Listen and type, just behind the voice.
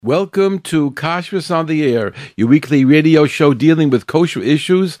Welcome to Kashrus on the Air, your weekly radio show dealing with kosher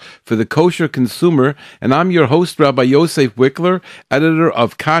issues for the kosher consumer. And I'm your host, Rabbi Yosef Wikler, editor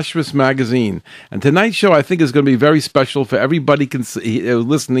of Kashrus Magazine. And tonight's show, I think, is going to be very special for everybody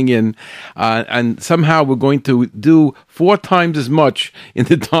listening in. And somehow we're going to do 4 times as much in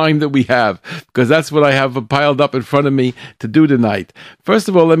the time that we have, because that's what I have piled up in front of me to do tonight. First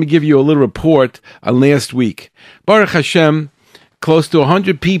of all, let me give you a little report on last week. Baruch Hashem, close to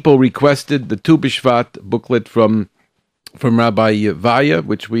 100 people requested the Tu B'Shvat booklet from Rabbi Vaya,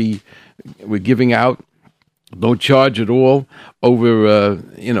 which we're giving out, no charge at all, over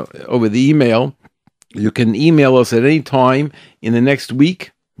the email. You can email us at any time in the next week,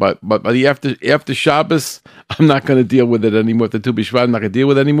 but after Shabbos, I'm not going to deal with it anymore. The Tu B'Shvat, I'm not going to deal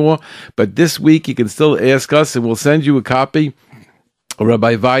with it anymore. But this week, you can still ask us, and we'll send you a copy.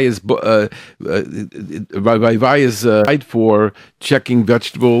 Rabbi Vaya's guide for checking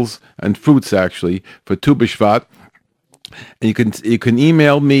vegetables and fruits, actually, for Tu B'Shvat. And you can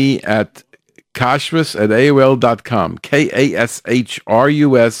email me at kashrus@aol.com,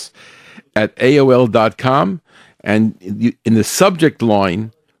 KASHRUS @AOL.com, and in the subject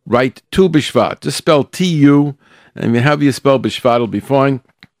line, write Tu B'Shvat. Just spell T-U, and however you spell B'Shvat, it'll be fine,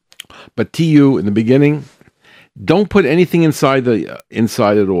 but T-U in the beginning. Don't put anything inside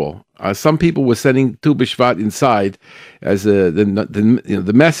at all. Some people were sending Tu B'Shvat inside as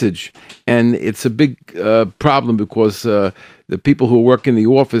the message, and it's a big problem because the people who work in the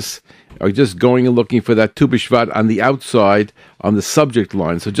office are just going and looking for that Tu B'Shvat on the outside on the subject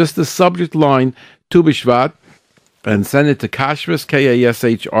line. So just the subject line, Tu B'Shvat, and send it to Kashrus,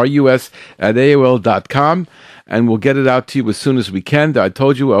 KASHRUS @AOL.com, and we'll get it out to you as soon as we can. I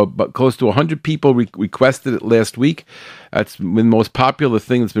told you close to 100 people requested it last week. That's been the most popular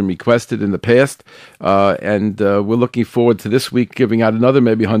thing that's been requested in the past, and we're looking forward to this week giving out another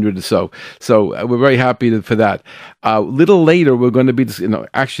maybe 100 or so. So we're very happy for that. A little later, we're going to be,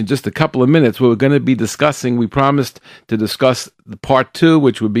 actually just a couple of minutes, we're going to be discussing, we promised to discuss the part 2,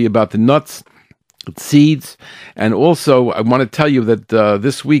 which would be about the nuts, seeds, and also I want to tell you that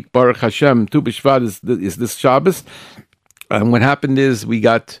this week, Baruch Hashem, Tu B'Shvat is this Shabbos, and what happened is we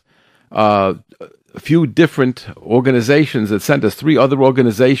got a few different organizations that sent us, 3 other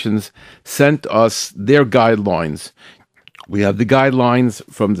organizations sent us their guidelines. We have the guidelines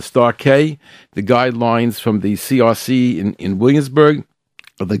from the Star K, the guidelines from the CRC in Williamsburg,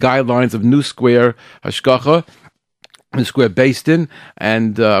 the guidelines of New Square Hashgacha, Square based in,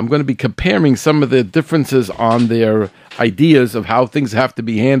 and I'm going to be comparing some of the differences on their ideas of how things have to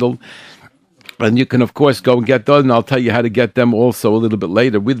be handled. And you can, of course, go and get those, and I'll tell you how to get them also a little bit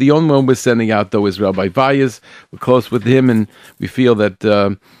later. The only one we're sending out, though, is Rabbi Vaya's. We're close with him, and we feel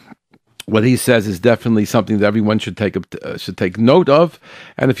that what he says is definitely something that everyone should take note of.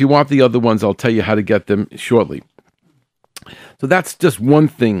 And if you want the other ones, I'll tell you how to get them shortly. So that's just one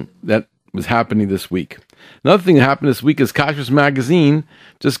thing that was happening this week. Another thing that happened this week is Kashrus Magazine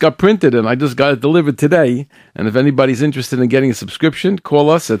just got printed, and I just got it delivered today. And if anybody's interested in getting a subscription, call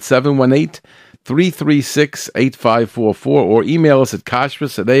us at 718-336-8544 or email us at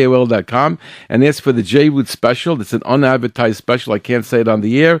kashrus@aol.com and ask for the JRoot special. It's an unadvertised special. I can't say it on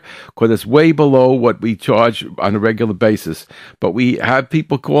the air because it's way below what we charge on a regular basis. But we have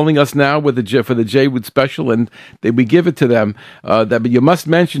people calling us now for the JRoot special, and we give it to them. But you must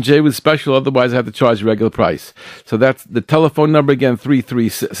mention JRoot special, otherwise I have to charge a regular price. So that's the telephone number again,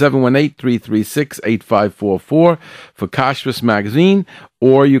 718-336-8544 for Kashrus Magazine,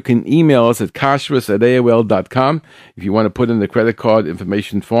 or you can email us at kashrus@aol.com. If you want to put in the credit card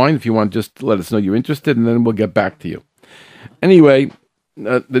information, fine. If you want, just let us know you're interested, and then we'll get back to you. Anyway,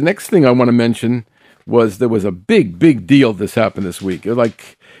 the next thing I want to mention was there was a big deal this happened this week. It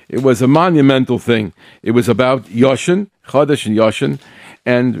was a monumental thing. It was about Yoshin, Chodesh and Yoshin,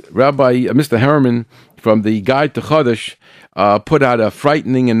 and Rabbi Mr. Harriman from the Guide to Chodesh put out a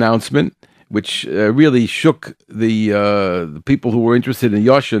frightening announcement, which really shook the people who were interested in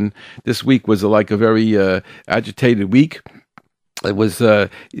Yoshin. This week was a very agitated week. It was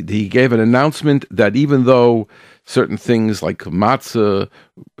he gave an announcement that even though certain things like matzah,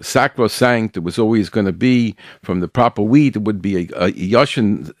 sacrosanct, it was always going to be from the proper wheat, it would be a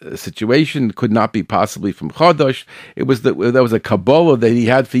Yoshin situation, it could not be possibly from Chodesh. There was a Kabbalah that he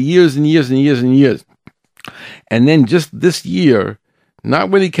had for years and years and years and years. And then just this year,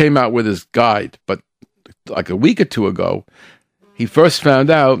 not when he came out with his guide, but like a week or 2 ago, he first found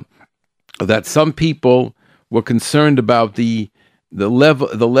out that some people were concerned about the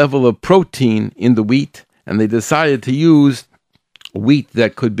level of protein in the wheat, and they decided to use wheat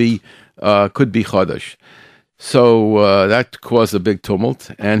that could be chodesh. So that caused a big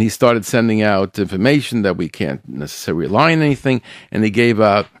tumult, and he started sending out information that we can't necessarily rely on anything, and he gave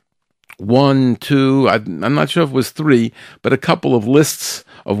out one, two, I'm not sure if it was three, but a couple of lists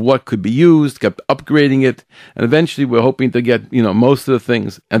of what could be used, kept upgrading it, and eventually we're hoping to get, most of the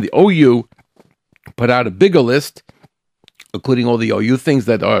things. And the OU put out a bigger list, including all the OU things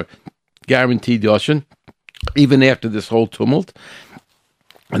that are guaranteed Yoshin, even after this whole tumult.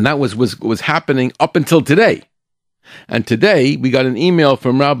 And that was happening up until today. And today we got an email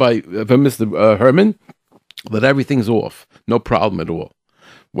from Mr. Herman that everything's off, no problem at all.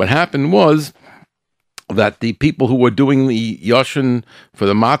 What happened was that the people who were doing the Yoshin for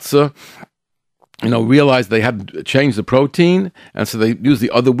the matzah, realized they had to change the protein, and so they used the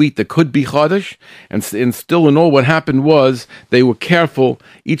other wheat that could be Chodesh, and still in all what happened was they were careful,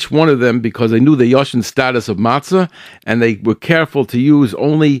 each one of them, because they knew the Yoshin status of matzah, and they were careful to use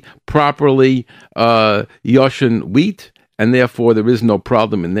only properly Yoshin wheat, and therefore there is no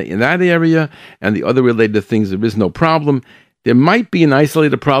problem in that area, and the other related things, there is no problem. There might be an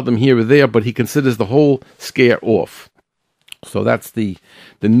isolated problem here or there, but he considers the whole scare off. So that's the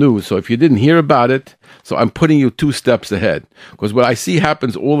news. So if you didn't hear about it, so I'm putting you 2 steps ahead. Because what I see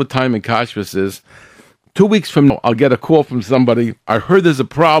happens all the time in Kashrus is, 2 weeks from now, I'll get a call from somebody, I heard there's a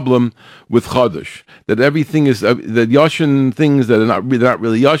problem with Chodesh, that everything is, that Yoshin things that are not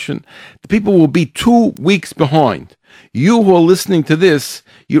really Yoshin. The people will be 2 weeks behind. You who are listening to this,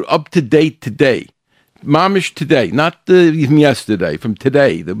 you're up to date today. Mamish today, not even yesterday, from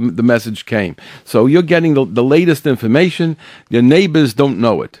today, the message came. So you're getting the latest information. Your neighbors don't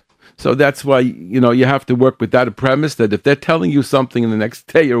know it. So that's why, you have to work with that premise that if they're telling you something in the next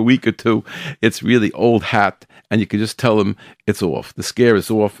day or a week or two, it's really old hat, and you can just tell them it's off. The scare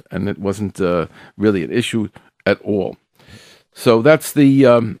is off, and it wasn't really an issue at all. So that's the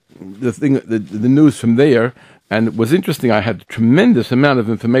thing, the news from there. And it was interesting. I had a tremendous amount of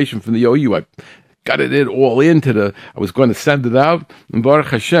information from the OU. I got it all into I was going to send it out, and Baruch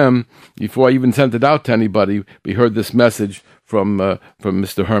Hashem, before I even sent it out to anybody, we heard this message from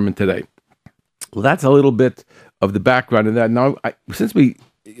Mr. Herman today. Well, that's a little bit of the background in that. Now,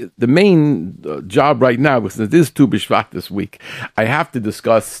 the main job right now, since it is Tu B'Shvat this week, I have to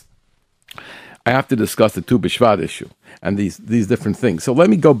discuss the Tu B'Shvat issue and these different things. So let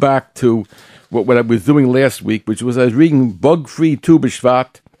me go back to what I was doing last week, which was I was reading Bug-Free Tu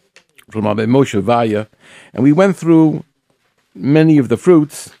B'Shvat from Rabbi Moshe Vaya, and we went through many of the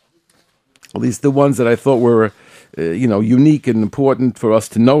fruits, at least the ones that I thought were, unique and important for us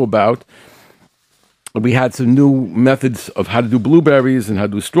to know about. We had some new methods of how to do blueberries and how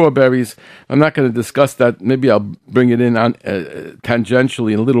to do strawberries. I'm not going to discuss that. Maybe I'll bring it in on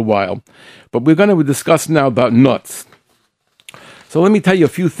tangentially in a little while. But we're going to discuss now about nuts. So let me tell you a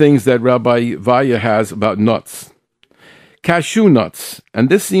few things that Rabbi Vaya has about nuts. Cashew nuts, and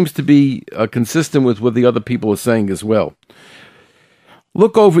this seems to be consistent with what the other people are saying as well.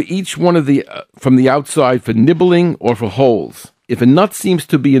 Look over each one of from the outside for nibbling or for holes. If a nut seems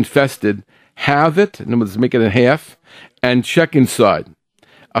to be infested, halve it, in other words, make it in half, and check inside.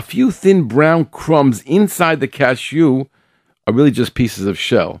 A few thin brown crumbs inside the cashew are really just pieces of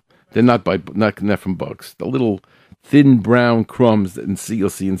shell. They're not from bugs. The little thin brown crumbs that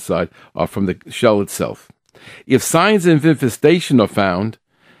you'll see inside are from the shell itself. If signs of infestation are found,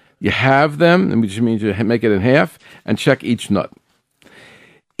 you have them, which means you make it in half, and check each nut.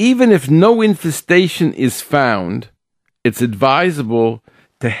 Even if no infestation is found, it's advisable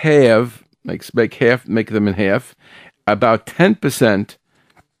to make them in half, about 10%,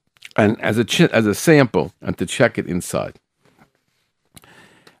 and as a sample, and to check it inside.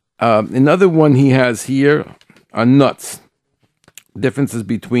 Another one he has here are nuts. Differences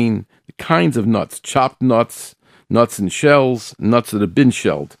between the kinds of nuts: chopped nuts, nuts in shells, nuts that have been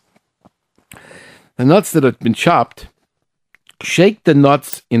shelled. The nuts that have been chopped, shake the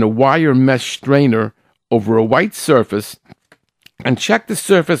nuts in a wire mesh strainer over a white surface and check the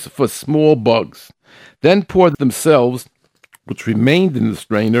surface for small bugs. Then pour themselves, which remained in the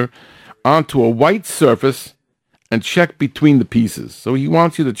strainer, onto a white surface and check between the pieces. So he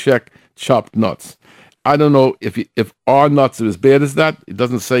wants you to check chopped nuts. I don't know if our nuts are as bad as that. It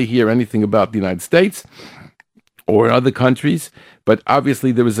doesn't say here anything about the United States or other countries, but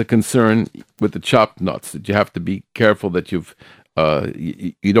obviously there is a concern with the chopped nuts that you have to be careful that you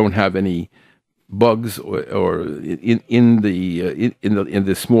don't have any bugs or in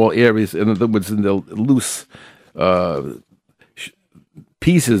the small areas. In other words, in the loose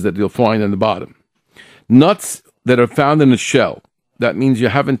pieces that you'll find in the bottom. Nuts that are found in a shell. That means you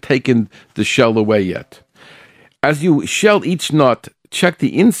haven't taken the shell away yet. As you shell each nut, check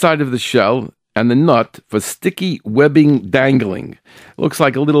the inside of the shell and the nut for sticky webbing dangling. It looks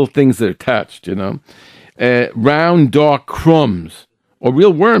like little things that are attached, round dark crumbs or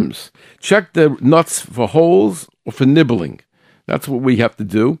real worms. Check the nuts for holes or for nibbling. That's what we have to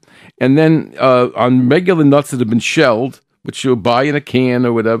do. And then on regular nuts that have been shelled, which you'll buy in a can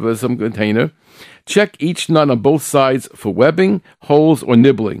or whatever, some container, check each nut on both sides for webbing, holes, or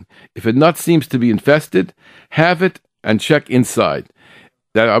nibbling. If a nut seems to be infested, halve it and check inside.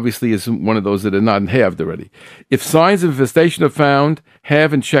 That obviously is one of those that are not halved already. If signs of infestation are found,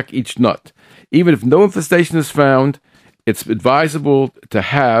 halve and check each nut. Even if no infestation is found, it's advisable to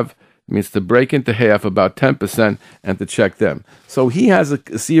halve, means to break into half about 10% and to check them. So he has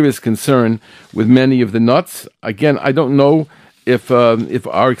a serious concern with many of the nuts. Again, I don't know if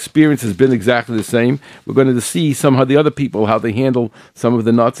our experience has been exactly the same. We're going to see some of the other people, how they handle some of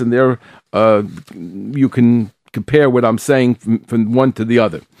the nuts, and you can compare what I'm saying from one to the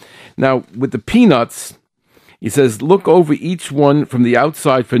other. Now, with the peanuts, he says, look over each one from the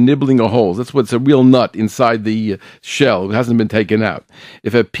outside for nibbling or holes. That's what's a real nut inside the shell. It hasn't been taken out.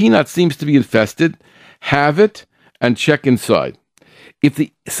 If a peanut seems to be infested, halve it and check inside. If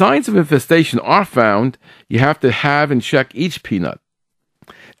the signs of infestation are found, you have to halve and check each peanut.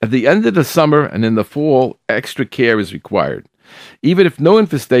 At the end of the summer and in the fall, extra care is required. Even if no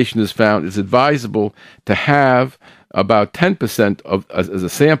infestation is found, it's advisable to have about 10% as a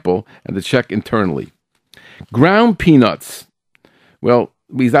sample and to check internally. Ground peanuts. Well,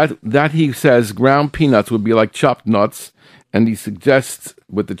 that he says ground peanuts would be like chopped nuts, and he suggests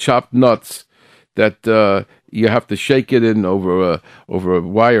with the chopped nuts that you have to shake it in over a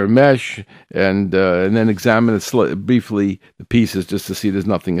wire mesh and then examine it briefly, the pieces, just to see there's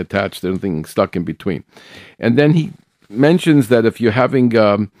nothing attached, there's nothing stuck in between. And then he mentions that if you're having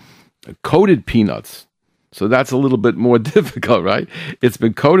coated peanuts, so that's a little bit more difficult, right? It's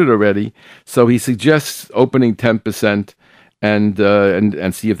been coated already, so he suggests opening 10%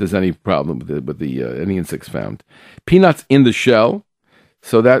 and see if there's any problem with any insects found. Peanuts in the shell.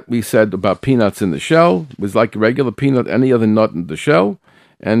 So that we said about peanuts in the shell was like a regular peanut, any other nut in the shell.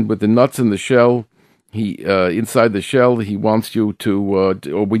 And with the nuts in the shell, he inside the shell, he wants you to,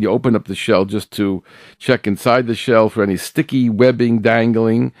 or when you open up the shell, just to check inside the shell for any sticky webbing,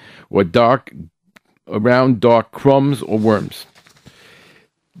 dangling, or around dark crumbs or worms.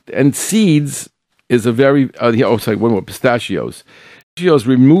 And seeds is a very, one more, pistachios. Pistachios,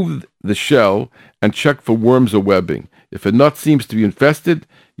 remove the shell and check for worms or webbing. If a nut seems to be infested,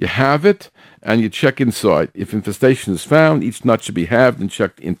 you halve it and you check inside. If infestation is found, each nut should be halved and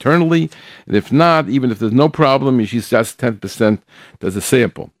checked internally. And if not, even if there's no problem, you should assess 10% as a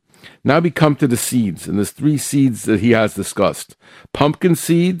sample. Now we come to the seeds, and there's 3 seeds that he has discussed: pumpkin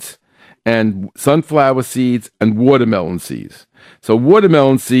seeds, and sunflower seeds, and watermelon seeds. So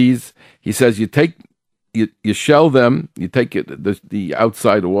watermelon seeds, he says you shell them, you take the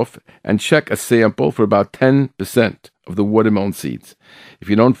outside off, and check a sample for about 10% of the watermelon seeds. If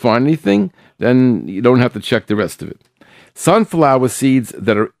you don't find anything, then you don't have to check the rest of it. Sunflower seeds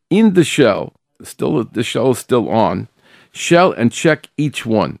that are in the shell, the shell is still on, shell and check each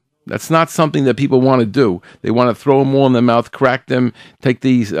one. That's not something that people want to do. They want to throw them all in their mouth, crack them, take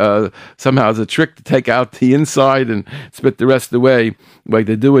these, somehow as a trick to take out the inside and spit the rest away, like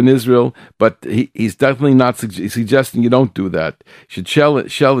they do in Israel. But he's definitely not suggesting you don't do that. You should shell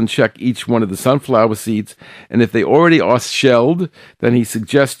and check each one of the sunflower seeds. And if they already are shelled, then he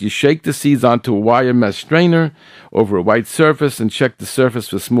suggests you shake the seeds onto a wire mesh strainer over a white surface and check the surface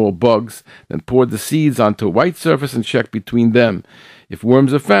for small bugs. Then pour the seeds onto a white surface and check between them. If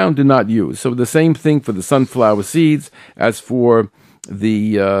worms are found, do not use. So the same thing for the sunflower seeds as for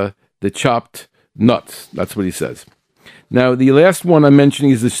the chopped nuts. That's what he says. Now, the last one I'm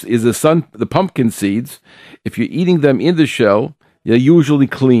mentioning is the pumpkin seeds. If you're eating them in the shell, they're usually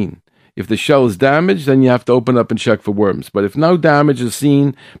clean. If the shell is damaged, then you have to open up and check for worms. But if no damage is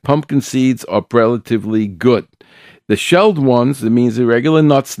seen, pumpkin seeds are relatively good. The shelled ones, that means the regular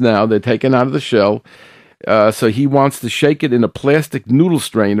nuts now, they're taken out of the shell. So he wants to shake it in a plastic noodle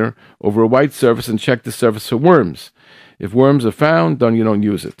strainer over a white surface and check the surface for worms. If worms are found, then you don't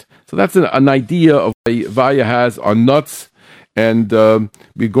use it. So that's an idea of what Vaya has on nuts. And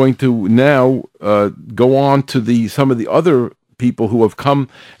we're going to now go on to some of the other people who have come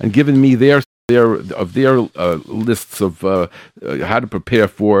and given me their lists of how to prepare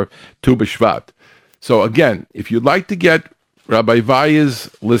for Tu B'Shvat. So again, if you'd like to get Rabbi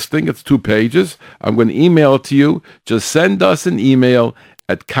Vaya's listing, it's 2 pages. I'm going to email it to you. Just send us an email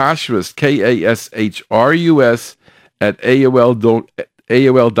at kashrus, KASHRUS, at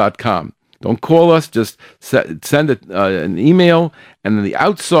AOL.com. Don't call us. Just send an email, and on the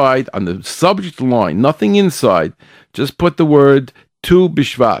outside, on the subject line, nothing inside, just put the word Tu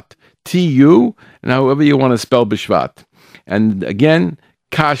Bishvat, T-U, and however you want to spell Bishvat. And again,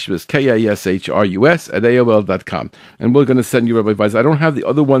 Kashrus, K-A-S-H-R-U-S at AOL.com. And we're going to send you Rabbi Weiss. I don't have the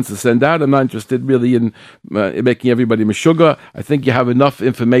other ones to send out. I'm not interested really in making everybody meshuggah. I think you have enough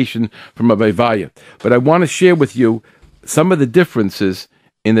information from Rabbi Vaya. But I want to share with you some of the differences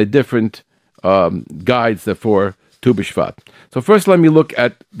in the different guides for Tu B'Shvat. So first let me look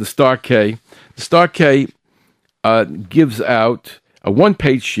at the Star K. The Star K gives out a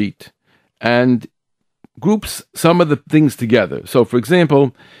one-page sheet and groups some of the things together. So, for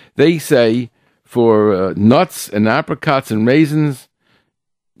example, they say for nuts and apricots and raisins,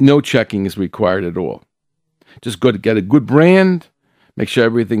 no checking is required at all. Just go to get a good brand, make sure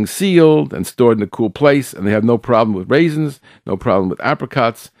everything's sealed and stored in a cool place, and they have no problem with raisins, no problem with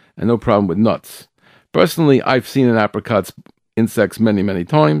apricots, and no problem with nuts. Personally, I've seen an apricot's insects many, many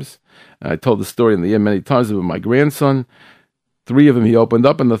times. I told the story in the end many times with my grandson. 3 of them he opened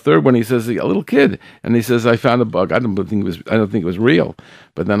up, and the third one he says, a little kid, and he says, I found a bug. I don't think it was real.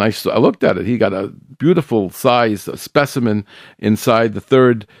 But then I looked at it. He got a beautiful size specimen inside the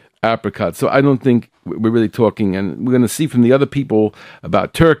third apricot. So I don't think we're really talking, and we're going to see from the other people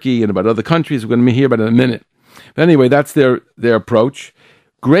about Turkey and about other countries. We're going to hear about it in a minute. But anyway, that's their approach.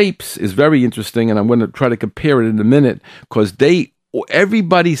 Grapes is very interesting, and I'm going to try to compare it in a minute, because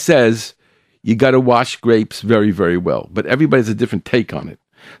everybody says you got to wash grapes very, very well. But everybody has a different take on it.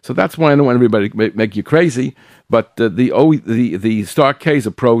 So that's why I don't want everybody to make you crazy. But the Star K's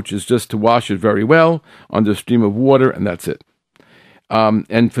approach is just to wash it very well under a stream of water, and that's it.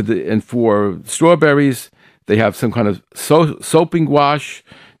 And for strawberries, they have some kind of soaping wash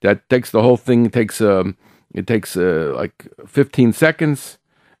that takes the whole thing. It takes like 15 seconds,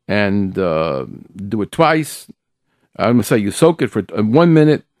 and do it twice. I'm gonna say you soak it for 1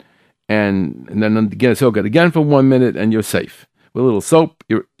 minute. And then again, soak it again for 1 minute, and you're safe. With a little soap,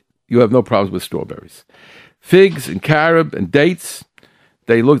 you have no problems with strawberries. Figs and carob and dates,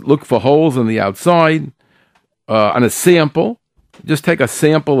 they look for holes on the outside. On a sample, just take a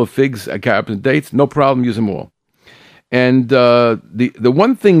sample of figs, carob, and dates. No problem, use them all. And the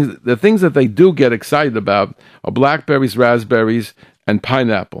things that they do get excited about are blackberries, raspberries, and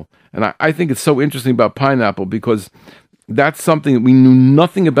pineapple. And I think it's so interesting about pineapple because that's something that we knew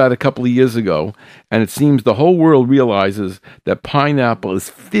nothing about a couple of years ago, and it seems the whole world realizes that pineapple is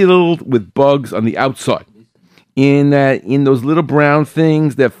filled with bugs on the outside. In those little brown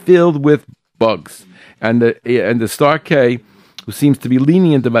things, they're filled with bugs. And the Star K, who seems to be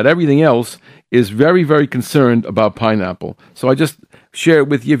lenient about everything else, is very, very concerned about pineapple. So I just share it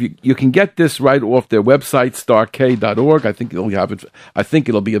with you. You can get this right off their website, stark.org. I think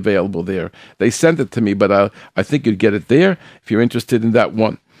it'll be available there. They sent it to me, but I think you'd get it there if you're interested in that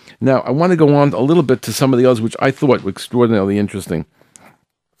one. Now, I want to go on a little bit to some of the others, which I thought were extraordinarily interesting.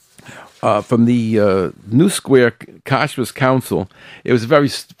 From the New Square Kashrus Council, it was a very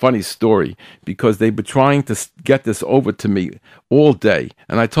funny story because they've been trying to get this over to me all day.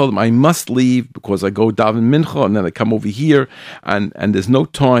 And I told them I must leave because I go daven mincha and then I come over here and there's no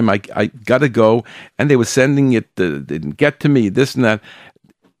time. I got to go. And they were sending it, they didn't get to me, this and that.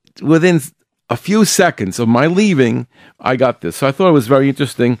 Within a few seconds of my leaving, I got this. So I thought it was very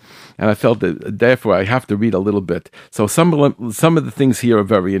interesting, and I felt that therefore I have to read a little bit. So some of the things here are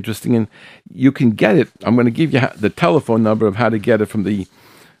very interesting, and you can get it. I'm going to give you the telephone number of how to get it from the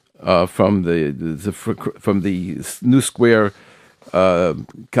New Square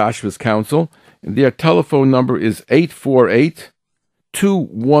Kashrus Council. And their telephone number is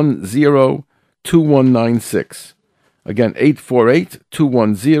 848-210-2196. Again,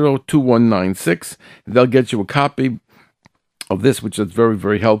 848-210-2196. They'll get you a copy of this, which is very,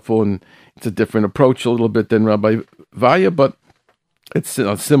 very helpful. And it's a different approach a little bit than Rabbi Vaya, but it's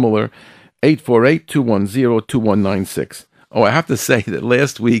similar. 848-210-2196. Oh, I have to say that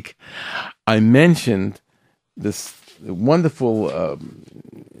last week I mentioned this wonderful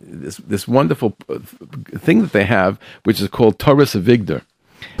this wonderful thing that they have, which is called Torah's Avigdor.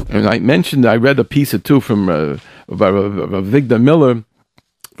 And I read a piece or two from Avigdor Miller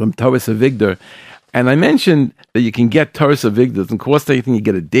from Torah's Avigdor, and I mentioned that you can get Torah's Avigdor. It doesn't cost anything. You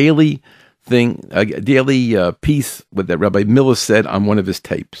get a daily thing, a daily piece with that Rabbi Miller said on one of his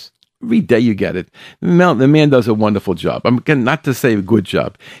tapes. Every day you get it. The man does a wonderful job. I'm not to say a good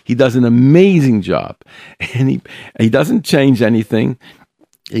job. He does an amazing job, and he doesn't change anything.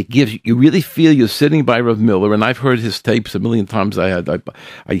 It gives you really feel you're sitting by Rav Miller, and I've heard his tapes a million times. I hear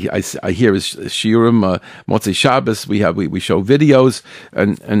his shiurim Motzei Shabbos. We show videos,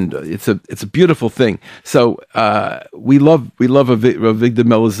 and it's a beautiful thing. So we love Rav Avigdor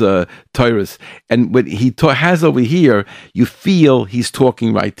Miller's Torahs, and what he has over here, you feel he's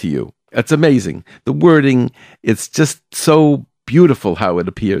talking right to you. It's amazing. The wording, it's just so beautiful how it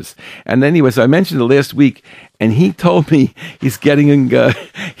appears. And anyways, I mentioned it last week, and he told me he's getting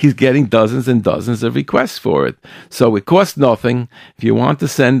dozens and dozens of requests for it. So it costs nothing. If you want to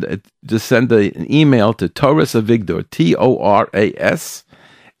send it, just send an email to Toras Avigdor,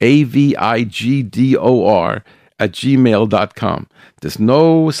 TorasAvigdor @gmail.com. There's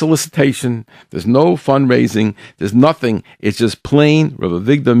no solicitation. There's no fundraising. There's nothing. It's just plain Rav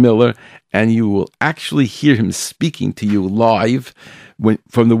Avigdor Miller, and you will actually hear him speaking to you live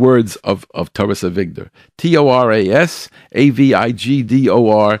from the words of Toras Avigdor.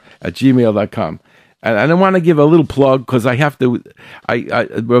 TorasAvigdor @gmail.com. And I want to give a little plug because I have to. Rav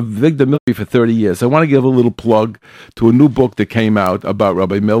Avigdor Miller for 30 years. I want to give a little plug to a new book that came out about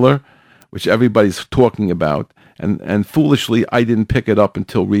Rabbi Miller, which everybody's talking about. And foolishly, I didn't pick it up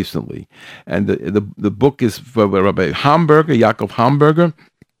until recently. And the book is for Rabbi Hamburger, Yaakov Hamburger,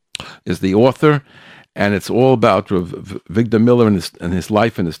 is the author, and it's all about Avigdor Miller and his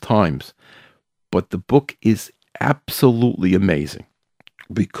life and his times. But the book is absolutely amazing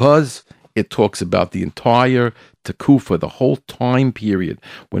because it talks about the entire Tekufa, the whole time period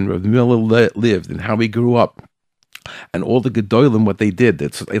when Rav Miller lived and how he grew up, and all the Gedolim, what they did.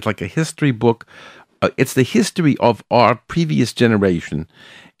 It's like a history book. It's the history of our previous generation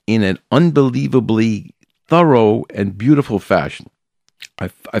in an unbelievably thorough and beautiful fashion. I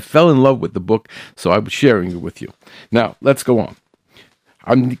fell in love with the book, so I'm sharing it with you. Now, let's go on.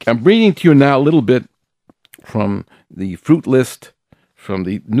 I'm reading to you now a little bit from the fruit list from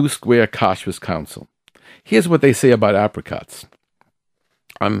the New Square Kashrus Council. Here's what they say about apricots.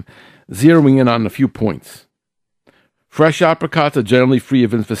 I'm zeroing in on a few points. Fresh apricots are generally free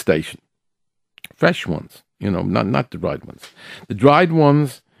of infestation. Fresh ones, not the dried ones. The dried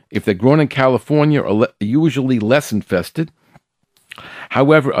ones, if they're grown in California, are usually less infested.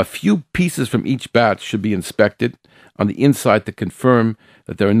 However, a few pieces from each batch should be inspected on the inside to confirm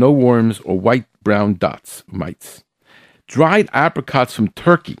that there are no worms or white-brown mites. Dried apricots from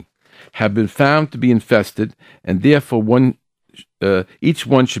Turkey have been found to be infested, and therefore each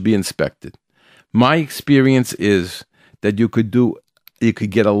one should be inspected. My experience is that you could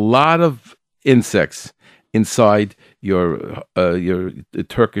get a lot of insects inside your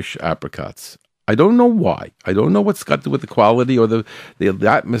Turkish apricots. I don't know why. I don't know what's got to do with the quality or the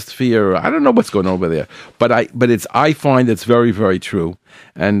atmosphere. I don't know what's going on over there. But I find it's very, very true.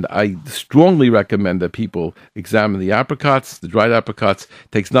 And I strongly recommend that people examine the apricots, the dried apricots.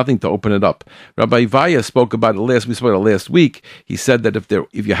 It takes nothing to open it up. Rabbi Vaya spoke about it last week. He said that if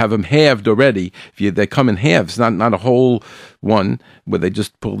you have them halved already, they come in halves, not a whole one where they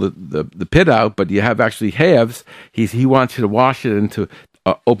just pull the pit out, but you have actually halves. He wants you to wash it and to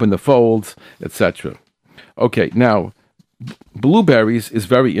open the folds, etc. Okay, now, blueberries is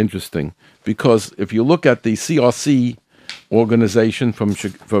very interesting because if you look at the CRC organization from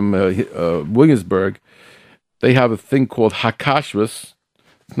Williamsburg, they have a thing called Hakashrus.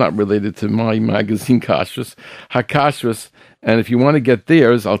 It's not related to my magazine, Kashrus. Hakashrus, and if you want to get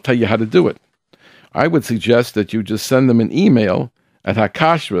theirs, I'll tell you how to do it. I would suggest that you just send them an email at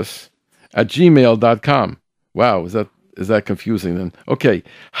hakashrus@gmail.com. Wow, is that confusing then? Okay,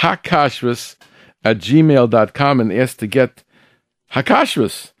 hakashrus@gmail.com and ask to get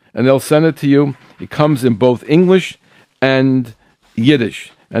Hakashrus, and they'll send it to you. It comes in both English and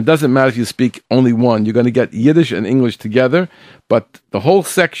Yiddish. And it doesn't matter if you speak only one. You're going to get Yiddish and English together, but the whole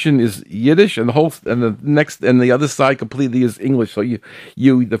section is Yiddish, and the other side completely is English. So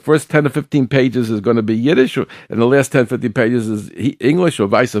the first 10 to 15 pages is going to be Yiddish, and the last 10 to 15 pages is English, or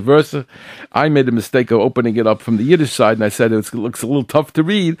vice versa. I made a mistake of opening it up from the Yiddish side, and I said it looks a little tough to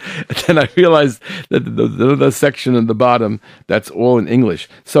read. And then I realized that the section in the bottom, that's all in English.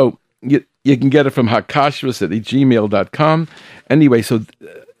 So you can get it from hakashrus@gmail.com. Anyway, so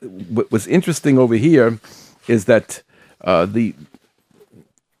what was interesting over here is that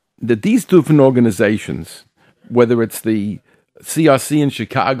these different organizations, whether it's the CRC in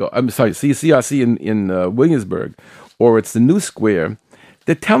Chicago, CRC in Williamsburg, or it's the New Square,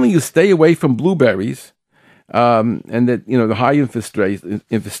 they're telling you stay away from blueberries, and that the high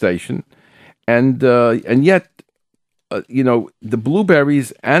infestation, and yet. The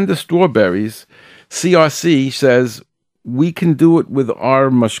blueberries and the strawberries, CRC says we can do it with our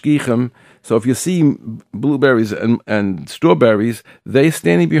mashgichim. So if you see blueberries and strawberries, they're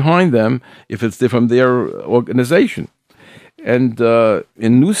standing behind them if it's from their organization. And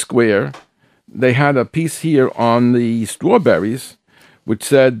in New Square, they had a piece here on the strawberries, which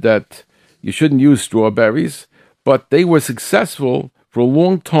said that you shouldn't use strawberries, but they were successful for a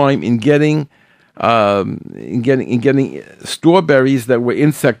long time in getting strawberries that were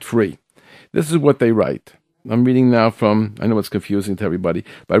insect-free. This is what they write. I'm reading now from, I know it's confusing to everybody,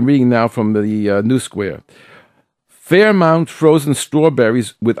 but I'm reading now from the New Square. Fairmount frozen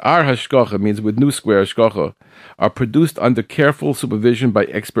strawberries with our hashgacha, means with New Square hashgacha, are produced under careful supervision by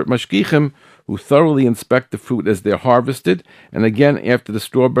expert mashgichim who thoroughly inspect the fruit as they're harvested, and again after the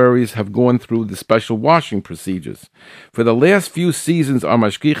strawberries have gone through the special washing procedures. For the last few seasons, our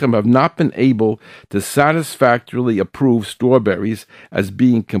mashgichim have not been able to satisfactorily approve strawberries as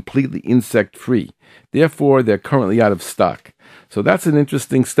being completely insect-free. Therefore, they're currently out of stock. So that's an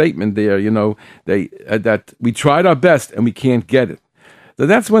interesting statement there, that we tried our best and we can't get it. So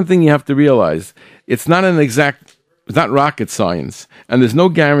that's one thing you have to realize. It's not rocket science, and there's no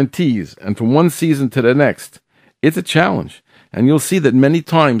guarantees. And from one season to the next, it's a challenge. And you'll see that many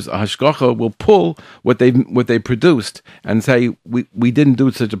times a hashgacha will pull what they produced and say, we didn't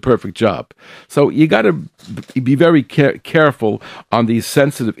do such a perfect job. So you got to be very careful on these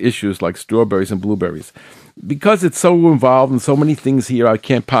sensitive issues like strawberries and blueberries. Because it's so involved in so many things here, I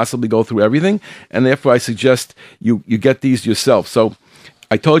can't possibly go through everything, and therefore I suggest you get these yourself. So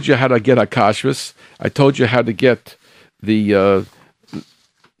I told you how to get Akashvus. I told you how to get the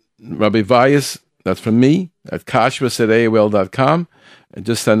Rabbi Vayas, that's from me, at kashvus@aol.com, and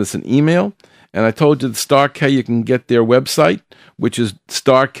just send us an email. And I told you the Star K, you can get their website, which is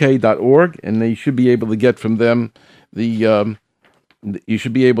stark.org, and you should be able to get from them you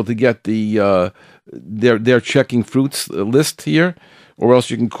should be able to get their checking fruits list here, or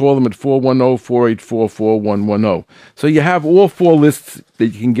else you can call them at 410-484-4110. So you have all four lists that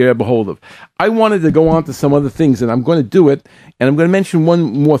you can get a hold of. I wanted to go on to some other things, and I'm going to do it, and I'm going to mention one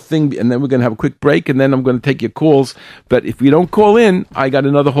more thing, and then we're going to have a quick break, and then I'm going to take your calls. But if you don't call in, I got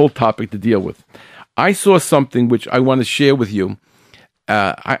another whole topic to deal with. I saw something which I want to share with you.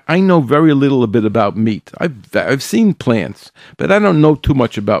 I know very little a bit about meat. I've seen plants, but I don't know too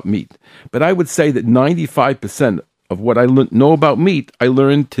much about meat. But I would say that 95% of what I know about meat, I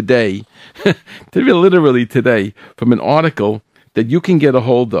learned today, literally today, from an article that you can get a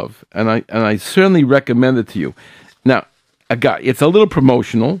hold of, and I certainly recommend it to you. Now, it's a little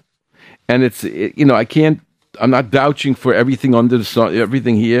promotional, and I'm not vouching for everything under the sun,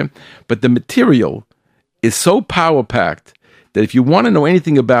 everything here, but the material is so power packed that if you want to know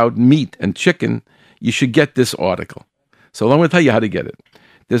anything about meat and chicken, you should get this article. So I'm going to tell you how to get it.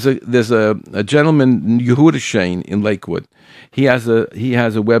 There's a gentleman, Yehuda Shane, in Lakewood. He has a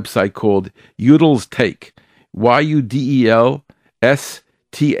website called Yudel's Take,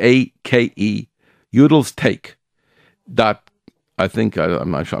 YUDELSTAKE, Yudel's Take.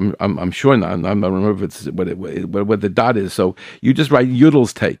 I'm sure not. I don't remember if it's what the dot is. So you just write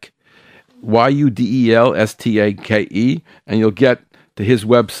Yudel's Take, YUDELSTAKE, and you'll get to his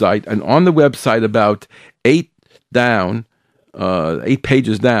website. And on the website, about 8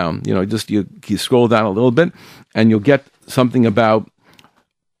 pages down, you scroll down a little bit, and you'll get something about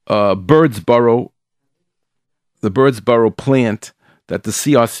Birdsboro, the Birdsboro plant that the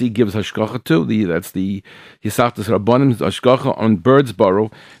CRC gives hashgacha to. That's the Hisachtas Rabbanim hashgacha on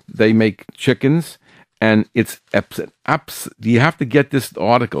Birdsboro. They make chickens, and it's you have to get this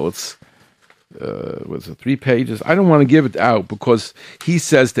article. It's 3 pages. I don't want to give it out because he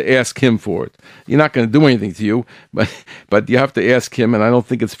says to ask him for it. You're not going to do anything to you, but you have to ask him, and I don't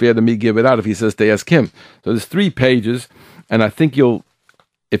think it's fair to me give it out if he says to ask him. So there's 3 pages, and I think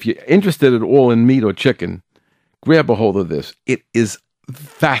if you're interested at all in meat or chicken, grab a hold of this. It is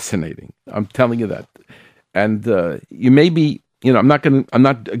fascinating. I'm telling you that. And you may be, I'm not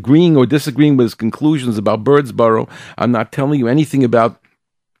agreeing or disagreeing with his conclusions about Birdsboro. I'm not telling you anything about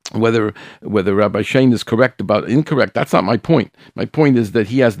whether Rabbi Shane is incorrect. That's not my point. My point is that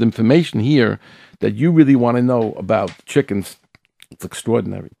he has the information here that you really want to know about chickens. It's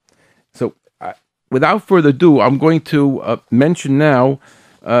extraordinary. So without further ado, I'm going to mention now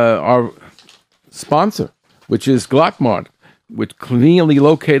our sponsor, which is Glockmart, which conveniently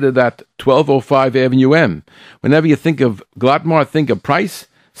located at 1205 Avenue M. Whenever you think of Glockmart, think of price,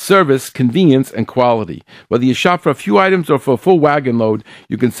 service, convenience, and quality. Whether you shop for a few items or for a full wagon load,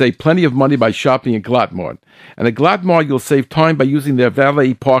 you can save plenty of money by shopping at Glattmart. And at Glattmart, you'll save time by using their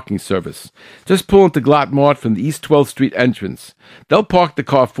valet parking service. Just pull into Glattmart from the East 12th Street entrance. They'll park the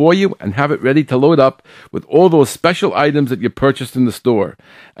car for you and have it ready to load up with all those special items that you purchased in the store.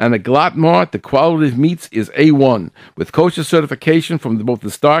 And at Glattmart, the quality of meats is A1, with kosher certification from both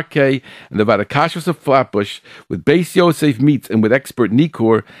the Star K and the Vatakashas of Flatbush, with base Yosef meats and with expert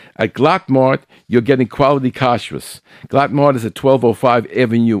Nikor. At Glattmart, you're getting quality kashrus. Glattmart is at 1205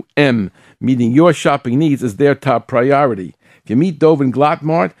 Avenue M. Meeting your shopping needs is their top priority. If you meet Dov in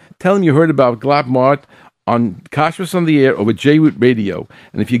Glattmart, tell him you heard about Glattmart on Kashrus on the Air or with JRoot Radio.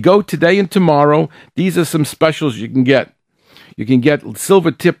 And if you go today and tomorrow, these are some specials you can get. You can get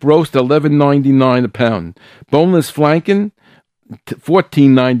silver tip roast, $11.99 a pound. Boneless flanken,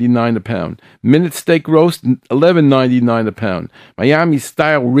 $14.99 a pound. Minute steak roast, $11.99 a pound. Miami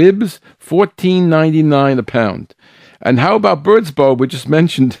style ribs, $14.99 a pound. And how about Birdsboro? We just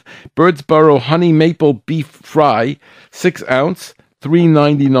mentioned Birdsboro honey maple beef fry, 6 ounce,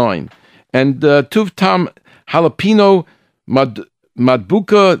 $3.99. And Tuv Tam jalapeno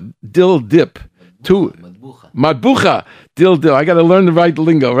madbuka dill dip, madbucha dill. I got to learn the right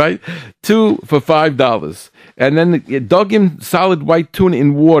lingo, right? 2 for $5. And then Duggan solid white tuna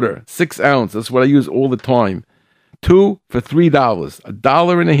in water, 6 ounce. That's what I use all the time. 2 for $3,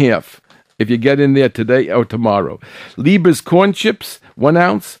 $1.50. If you get in there today or tomorrow. Lieber's corn chips, 1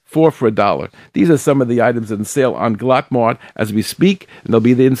 ounce, 4 for $1. These are some of the items on sale on Glattmart as we speak, and they'll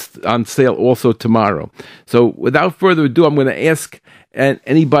be on sale also tomorrow. So without further ado, I'm going to ask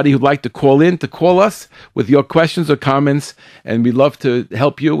anybody who'd like to call in to call us with your questions or comments, and we'd love to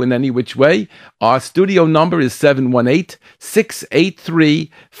help you in any which way. Our studio number is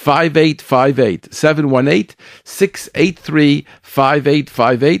 718-683-5858.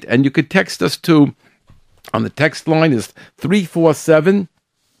 718-683-5858. And you could text us to, on the text line is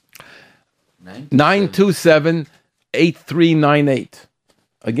 347-927-8398.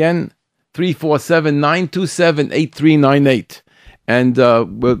 Again, 347-927-8398. And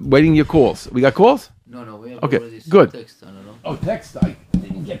we're waiting your calls. We got calls? No, we have okay, already some good. text. I don't know. Oh, text? I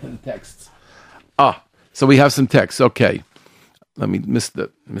didn't get to the texts. So we have some texts. Okay. Let me miss the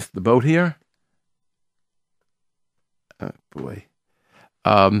boat here. Oh, boy.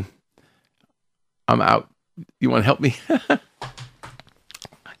 I'm out. You want to help me?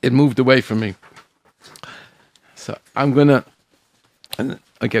 It moved away from me. So I'm going to...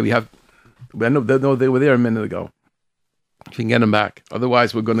 Okay, we have... I know they were there a minute ago. You can get them back.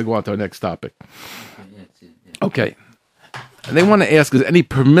 Otherwise, we're going to go on to our next topic. Okay. And they want to ask, is any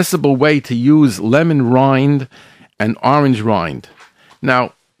permissible way to use lemon rind and orange rind?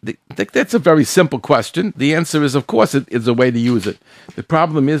 Now, that's a very simple question. The answer is, of course, it is a way to use it. The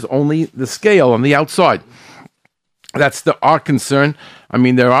problem is only the scale on the outside. That's our concern. I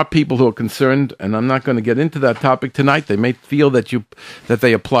mean, there are people who are concerned, and I'm not going to get into that topic tonight. They may feel that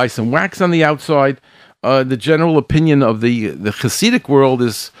they apply some wax on the outside. The general opinion of the Hasidic world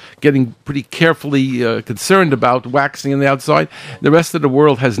is getting pretty carefully concerned about waxing on the outside. The rest of the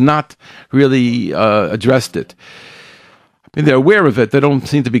world has not really addressed it. I mean, they're aware of it. They don't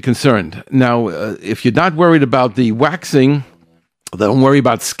seem to be concerned. Now, if you're not worried about the waxing, don't worry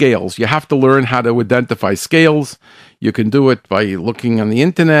about scales. You have to learn how to identify scales. You can do it by looking on the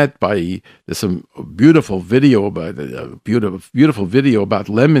internet. There's some beautiful video about beautiful video about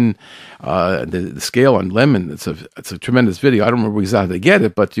lemon, the scale on lemon. It's a tremendous video. I don't remember exactly how to get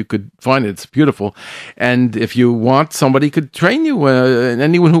it, but you could find it. It's beautiful. And if you want, somebody could train you. And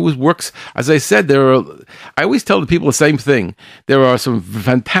anyone who works, as I said, I always tell the people the same thing. There are some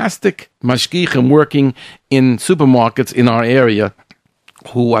fantastic mashgichim working in supermarkets in our area,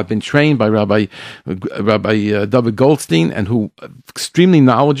 who have been trained by Rabbi David Goldstein, and who are extremely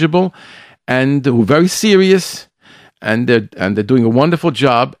knowledgeable, and who are very serious, and they're doing a wonderful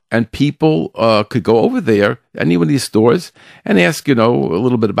job. And people could go over there, any one of these stores, and ask a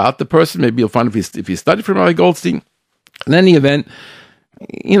little bit about the person. Maybe you'll find if he studied from Rabbi Goldstein. In any event,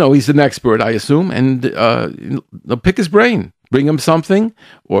 he's an expert, I assume, and they'll pick his brain, bring him something,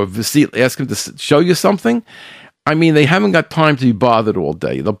 or ask him to show you something. I mean, they haven't got time to be bothered all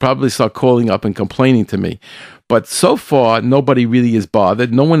day. They'll probably start calling up and complaining to me. But so far, nobody really is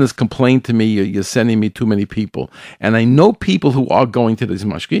bothered. No one has complained to me, you're sending me too many people. And I know people who are going to these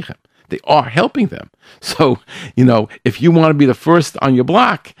mashgichim. They are helping them. So, if you want to be the first on your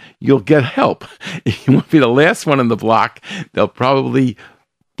block, you'll get help. If you want to be the last one on the block, they'll probably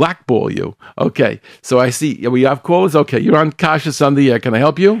blackball you. Okay, so I see we have callers. Okay, you're on Kashrus on the Air. Can I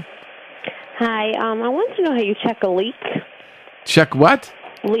help you? Hi, I want to know how you check a leak. Check what?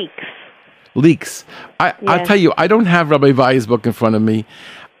 Leeks. Leeks. I'll tell you, I don't have Rabbi Vaya's book in front of me.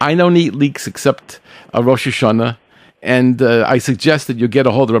 I don't eat leeks except Rosh Hashanah. And I suggest that you get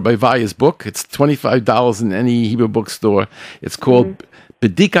a hold of Rabbi Vaya's book. It's $25 in any Hebrew bookstore. It's called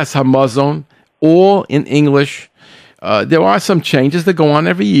Bedikas Hamazon, all in English. There are some changes that go on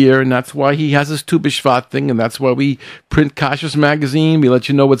every year, and that's why he has his Tu B'Shvat thing, and that's why we print Kashrus magazine. We let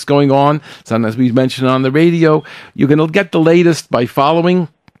you know what's going on. Sometimes we mention it on the radio. You're going to get the latest by following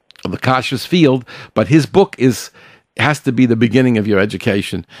the Kashrus field, but his book has to be the beginning of your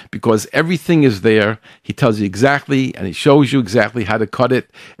education because everything is there. He tells you exactly, and he shows you exactly how to cut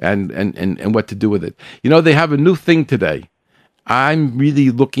it and what to do with it. You know, they have a new thing today. I'm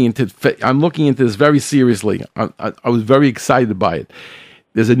looking into this very seriously. I was very excited by it.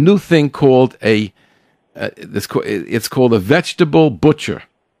 There's a new thing called it's called a vegetable butcher.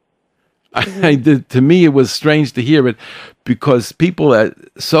 To me, it was strange to hear it because people are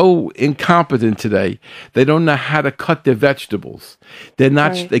so incompetent today. They don't know how to cut their vegetables. They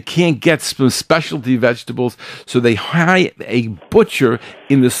can't get some specialty vegetables, so they hire a butcher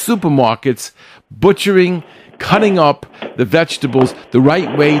in the supermarkets, cutting up the vegetables the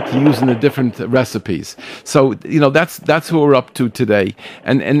right way to use in the different recipes. So, that's who we're up to today.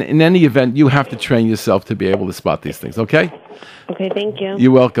 And in any event, you have to train yourself to be able to spot these things, okay? Okay, thank you.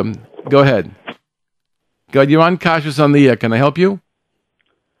 You're welcome. Go ahead. You're on Kashrus on the air. Can I help you?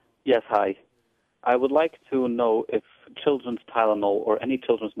 Yes, hi. I would like to know if children's Tylenol or any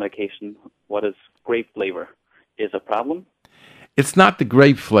children's medication, what is grape flavor, is a problem? It's not the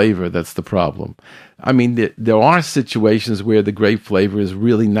grape flavor that's the problem. I mean, there are situations where the grape flavor is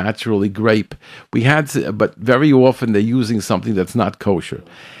really naturally grape. But very often they're using something that's not kosher.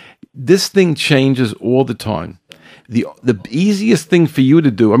 This thing changes all the time. The easiest thing for you to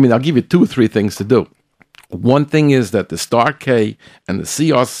do, I'll give you 2 or 3 things to do. One thing is that the Star K and the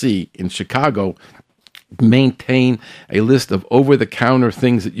CRC in Chicago maintain a list of over-the-counter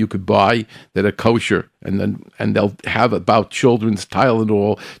things that you could buy that are kosher, and they'll have about children's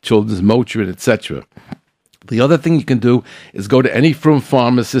Tylenol, children's Motrin, etc. The other thing you can do is go to any frum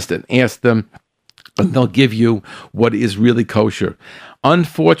pharmacist and ask them, and they'll give you what is really kosher.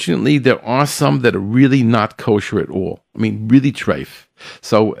 Unfortunately, there are some that are really not kosher at all. Really treif.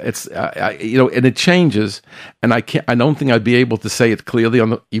 So it's and it changes, and I don't think I'd be able to say it clearly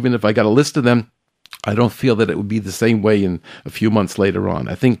even if I got a list of them. I don't feel that it would be the same way in a few months later on.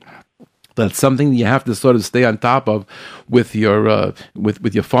 I think that's something you have to sort of stay on top of with your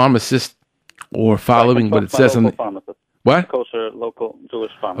with your pharmacist or following what it says on pharmacist. What? Kosher local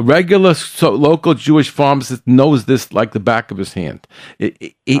Jewish pharmacist. A regular local Jewish pharmacist knows this like the back of his hand,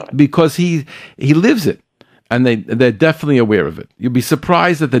 because he lives it. And they're definitely aware of it. You'll be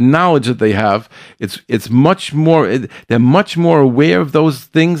surprised at the knowledge that they have. It's much more. They're much more aware of those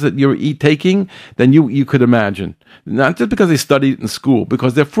things that you're taking than you could imagine. Not just because they studied in school,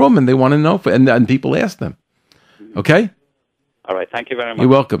 because they're from and they want to know. And people ask them. Okay. All right. Thank you very much. You're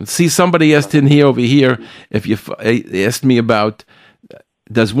welcome. See, somebody asked over here if you asked me about.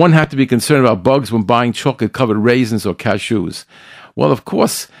 Does one have to be concerned about bugs when buying chocolate-covered raisins or cashews? Well, of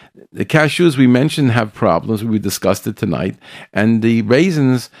course, the cashews we mentioned have problems. We discussed it tonight. And the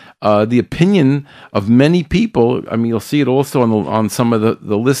raisins, the opinion of many people, you'll see it also on some of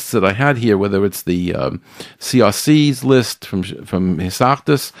the lists that I had here, whether it's the CRC's list from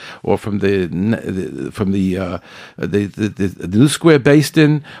Hisachtus or from the New Square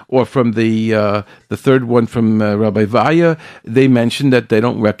Based-In, or from the third one from Rabbi Vaya. They mentioned that they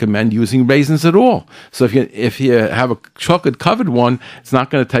don't recommend using raisins at all. So if you have a chocolate-covered one, it's not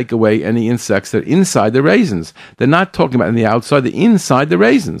going to take away any insects that are inside the raisins. They're not talking about in the outside, the inside the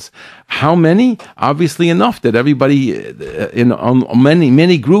raisins. How many? Obviously enough that everybody on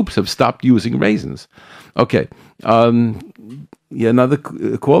many groups have stopped using raisins. Okay. Another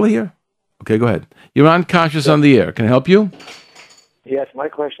caller here? Okay, go ahead. You're on Kashrus on the air. Can I help you? Yes, my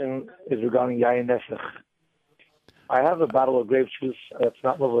question is regarding Yayin Nesach. I have a bottle of grape juice that's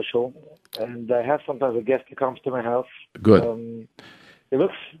not Mavashal, and I have sometimes a guest who comes to my house. Good. He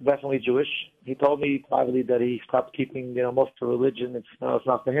looks definitely Jewish. He told me privately that he stopped keeping, most of religion. It's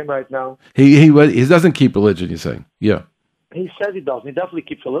not for him right now. He doesn't keep religion, you're saying? Yeah. He says he doesn't. He definitely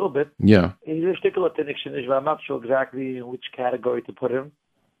keeps a little bit. Yeah. He's a particular connection. I'm not sure exactly in which category to put him.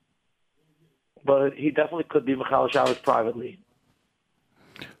 But he definitely could be Michal Shabbos privately.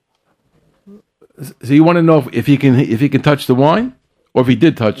 So you want to know if he can touch the wine, or if he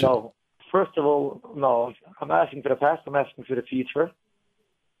did touch it? No. First of all, no. I'm asking for the past. I'm asking for the future.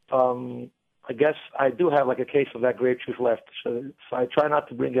 I guess I do have like a case of that grape juice left, so I try not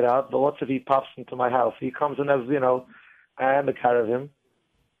to bring it out. But what if he pops into my house? He comes in as I am a car of him.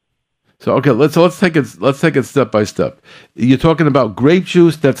 So okay, let's take it step by step. You're talking about grape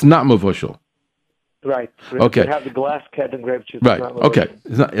juice that's not mavushal. Right. Okay. You have the glass can and grape juice. Right. Okay.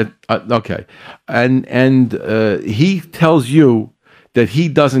 It's not, okay. And he tells you that he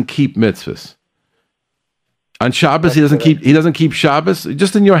doesn't keep mitzvahs. On Shabbos, he doesn't keep Shabbos.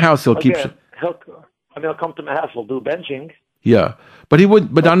 Just in your house, he'll keep. He'll come to my house. We'll do benching. Yeah, but he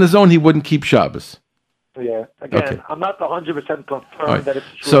would. But on his own, he wouldn't keep Shabbos. Yeah. Again, okay. I'm not 100% confirmed that it's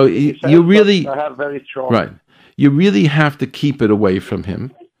true. So you really have very strong. Right. You really have to keep it away from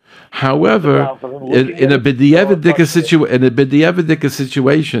him. However, in a b'di'evedika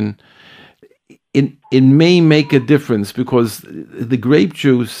situation, it may make a difference because the grape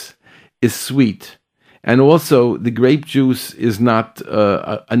juice is sweet, and also the grape juice is not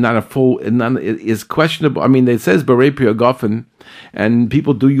a full. It is questionable. I mean, it says berei pri hagafen, and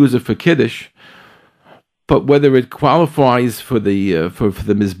people do use it for kiddush, but whether it qualifies for the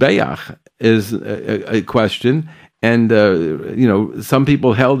mizbeach is a question. And some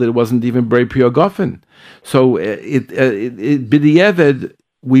people held that it wasn't even berei pri hagafen. So b'di'eved,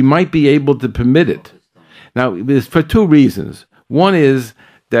 we might be able to permit it. Now, it's for two reasons. One is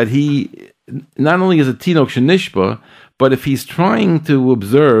that he not only is a tinok shenishba, but if he's trying to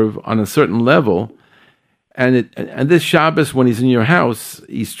observe on a certain level, and this Shabbos when he's in your house,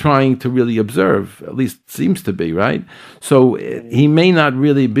 he's trying to really observe. At least seems to be, right? So he may not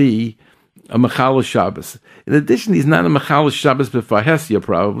really be a Mechal Shabbos. In addition, he's not a Mechal Shabbos b'Fahesya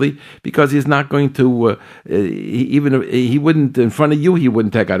probably because he's not going to he wouldn't in front of you. He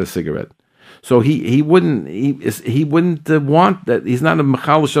wouldn't take out a cigarette. So he wouldn't want that. He's not a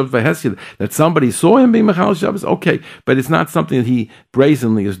Mechal Shabbos b'Fahesya that somebody saw him being Mechal Shabbos. Okay, but it's not something that he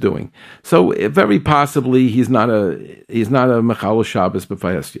brazenly is doing. So very possibly he's not a Mechal Shabbos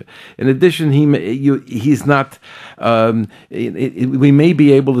b'Fahesya. In addition, he's not. We may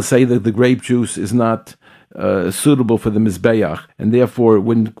be able to say that the grape juice is not suitable for the mizbeach, and therefore it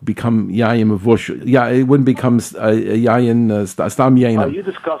wouldn't become yayin mavush. Yeah, it wouldn't become yayin stam yayin.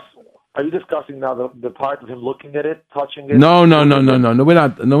 Are you discussing now the part of him looking at it, touching it? No. We're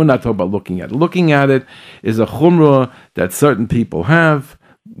not talking about looking at it. Looking at it is a chumrah that certain people have.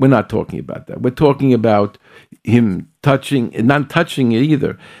 We're not talking about that. We're talking about him touching, not touching it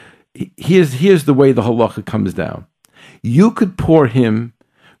either. Here's the way the halacha comes down. You could pour him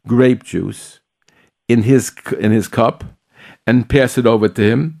grape juice in his cup and pass it over to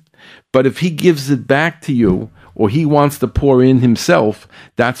him, but if he gives it back to you or he wants to pour in himself,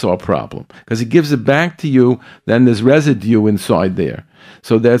 that's our problem. Because he gives it back to you, then there's residue inside there.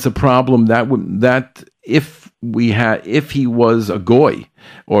 So there's a problem that if he was a goy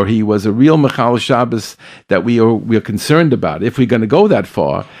or he was a real Mechal Shabbos that we are concerned about, if we're going to go that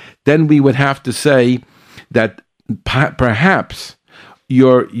far, then we would have to say that perhaps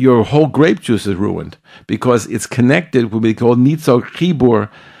your whole grape juice is ruined because it's connected with what we call nitzog chibur,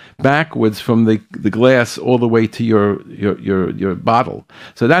 backwards from the glass all the way to your bottle.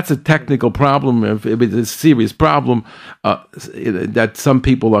 So that's a technical problem. It's a serious problem that some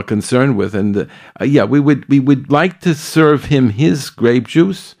people are concerned with. And we would like to serve him his grape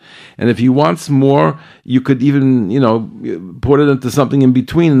juice. And if he wants more, you could even pour it into something in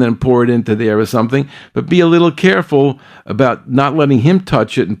between and then pour it into there or something. But be a little careful about not letting him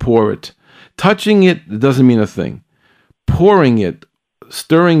touch it and pour it. Touching it doesn't mean a thing. Pouring it,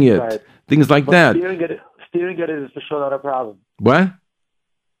 stirring it, right. Things like that. Steering at it is for sure not a problem. What?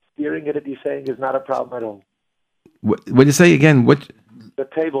 Steering at it, you're saying, is not a problem at all. What do you say again? What? The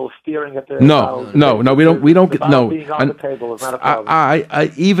table, steering at the no. We don't get no. Being on the table is not a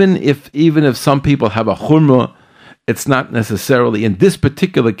problem. Even if some people have a chumrah, it's not necessarily in this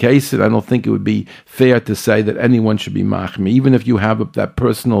particular case. And I don't think it would be fair to say that anyone should be machmir, even if you have that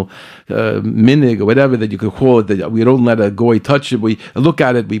personal minig or whatever that you could call it. That we don't let a goy touch it. We look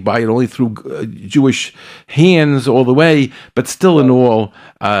at it. We buy it only through Jewish hands all the way. But still, in all,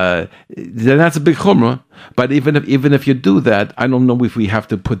 then that's a big chumrah. But even if you do that, I don't know if we have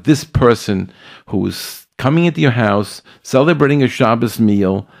to put this person who's coming into your house, celebrating a Shabbos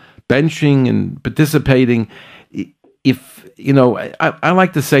meal, benching and participating. If I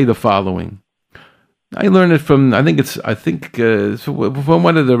like to say the following. I learned it from from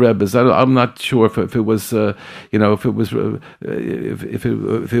one of the Rebbes. I'm not sure if it was who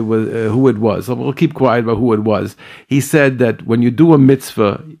it was. We'll keep quiet about who it was. He said that when you do a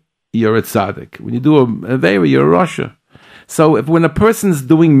mitzvah, you're a tzaddik. When you do a avera, you're a rasha. So when a person's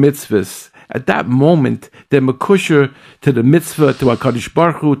doing mitzvahs, at that moment they're makusher to the mitzvah, to HaKadosh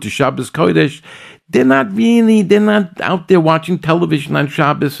Baruch Hu, to Shabbos Kodesh. They're not out there watching television on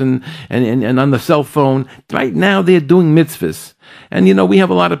Shabbos and on the cell phone. Right now they're doing mitzvahs. And we have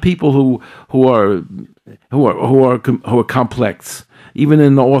a lot of people who are complex. Even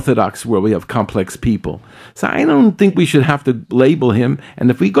in the Orthodox world, we have complex people. So I don't think we should have to label him. And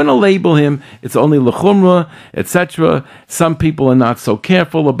if we're going to label him, it's only l'chumra, etc. Some people are not so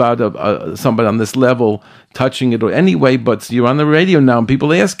careful about somebody on this level touching it or anyway, but you're on the radio now and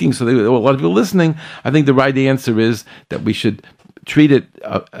people are asking, so a lot of people listening. I think the right answer is that we should treat it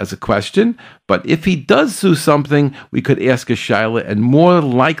as a question. But if he does do something, we could ask a shaila, and more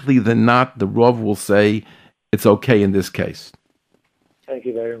likely than not, the Rav will say it's okay in this case. Thank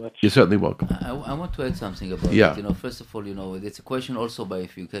you very much. You're certainly welcome. I want to add something about it. First of all, it's a question also by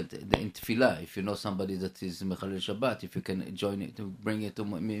if you can in tefillah, if you know somebody that is mechalel Shabbat, if you can join it to bring it to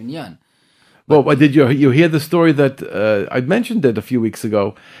minyan. Well, did you hear the story that I mentioned it a few weeks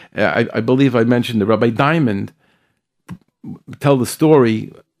ago? I believe I mentioned the Rabbi Diamond tell the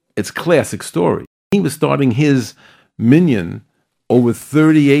story. It's a classic story. He was starting his minyan over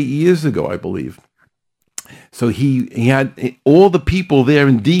 38 years ago, I believe. So he had all the people there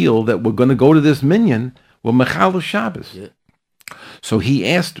in Deal that were going to go to this minyan were Mechal Shabbos. Yeah. So he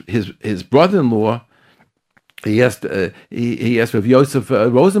asked his brother-in-law, he asked Rav Yosef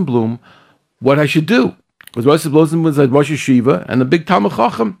Rosenblum what I should do. Because Yosef Rosenblum was at Rosh Yeshiva and a big Talmud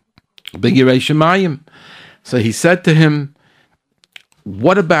Chacham, a big Yirei Shemayim. So he said to him,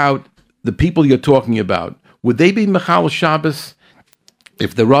 what about the people you're talking about? Would they be Mechal Shabbos?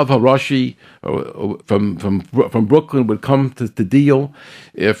 If the Rav Harashi from Brooklyn would come to deal,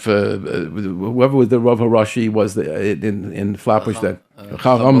 if whoever was the Rav Harashi was in Flatbush then,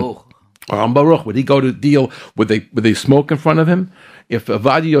 Chacham Baruch, would he go to deal? Would they smoke in front of him? If Rav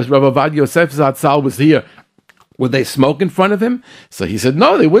Avad Yosef Zatzal was here, would they smoke in front of him? So he said,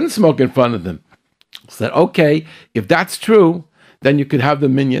 no, they wouldn't smoke in front of him. He said, okay, if that's true, then you could have the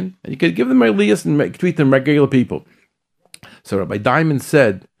minyan, and you could give them Elias and treat them regular people. So Rabbi Diamond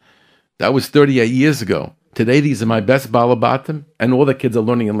said, that was 38 years ago. Today, these are my best balabatim, and all the kids are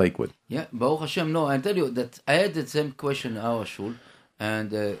learning in Lakewood. Yeah, Baruch Hashem. No, I tell you that I had the same question in our shul,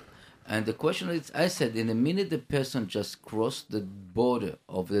 and the question is, I said, in a minute the person just crossed the border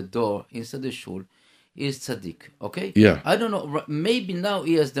of the door inside the shul, is tzaddik, okay? Yeah. I don't know, maybe now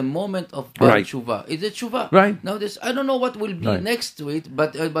he has the moment of Baal Tshuva. Is it Tshuva? Right. Now I don't know what will be next to it,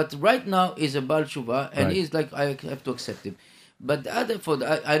 but right now is a Baal Tshuva, and he's like, I have to accept him. But the other,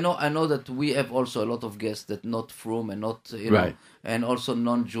 I know that we have also a lot of guests that not from and not, know, and also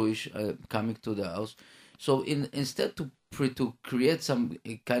non-Jewish coming to the house. So instead to create some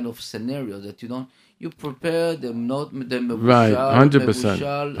kind of scenario that you prepare them, not them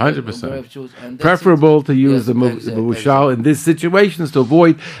 100%. Preferable to use the mevushal in these situations to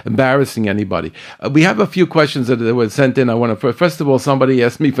avoid embarrassing anybody. We have a few questions that were sent in. I want to first of all, somebody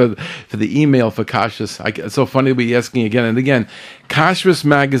asked me for the email for Kashrus. It's so funny to be asking again and again. Kashrus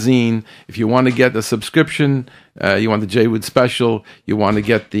magazine. If you want to get a subscription, you want the JRoot special, you want to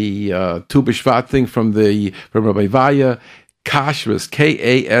get the Tu B'Shvat thing from Rabbi Vaya. Kashrus,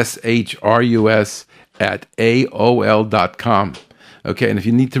 Kashrus at AOL.com. Okay, and if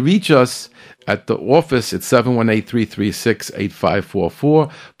you need to reach us at the office, it's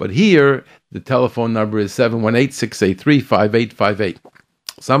 718-336-8544. But here, the telephone number is 718-683-5858.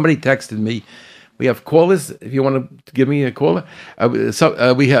 Somebody texted me. We have callers, if you want to give me a caller.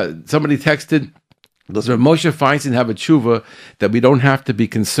 Somebody texted, does Rav Moshe Feinstein have a tshuva that we don't have to be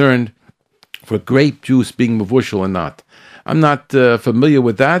concerned for grape juice being mevushal or not? I'm not familiar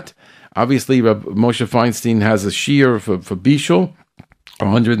with that. Obviously, Rav Moshe Feinstein has a shear for bishul,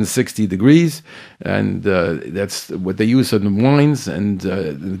 160 degrees, and that's what they use in the wines. And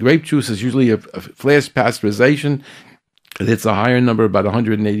the grape juice is usually a flash pasteurization. It's a higher number, about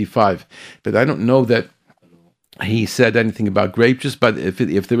 185. But I don't know that he said anything about grape juice. But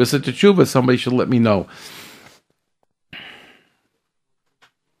if there is such a tshuva, somebody should let me know.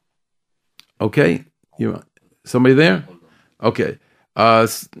 Okay, somebody there? Okay.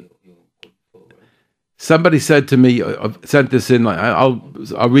 Somebody said to me, sent this in. I'll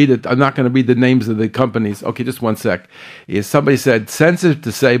read it. I'm not going to read the names of the companies. Okay, just one sec. Somebody said, sensitive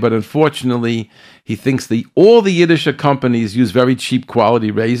to say, but unfortunately, he thinks all the Yiddish companies use very cheap quality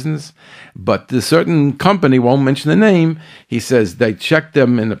raisins, but the certain company, won't mention the name, he says they check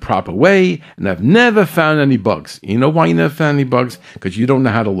them in the proper way, and I've never found any bugs. You know why you never found any bugs? Because you don't know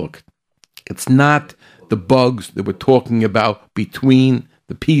how to look. It's not the bugs that we're talking about between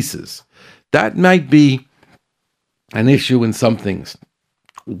the pieces. That might be an issue in some things.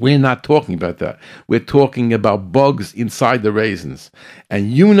 We're not talking about that. We're talking about bugs inside the raisins.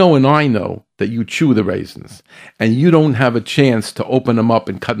 And you know and I know that you chew the raisins. And you don't have a chance to open them up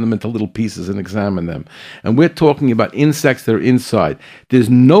and cut them into little pieces and examine them. And we're talking about insects that are inside. There's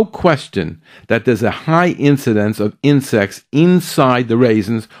no question that there's a high incidence of insects inside the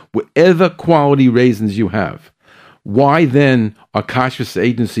raisins, whatever quality raisins you have. Why then are kashrus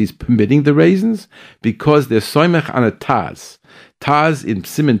agencies permitting the raisins? Because they're soymech on a taz. Taz in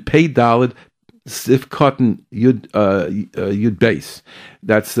Siman Pei Daled Sif Cotton Yud Base.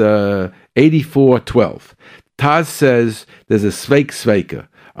 That's 84:12. Taz says there's a sveika,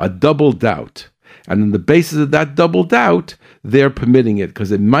 a double doubt. And on the basis of that double doubt, they're permitting it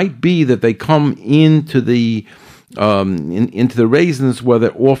because it might be that they come into the raisins while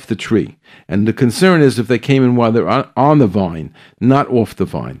they're off the tree. And the concern is if they came in while they're on the vine, not off the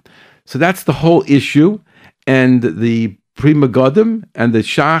vine. So that's the whole issue. And the Pri Megadim and the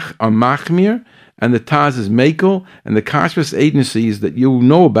Shach are Machmir, and the Taz is Mekel, and the kashrus agencies that you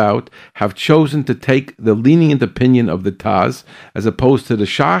know about have chosen to take the lenient opinion of the Taz as opposed to the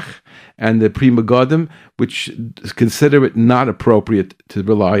Shach and the Pri Megadim, which consider it not appropriate to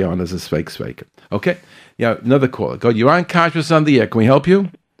rely on as a sveika. Okay? Yeah, another caller. Go. You're on kashrus on the air. Can we help you?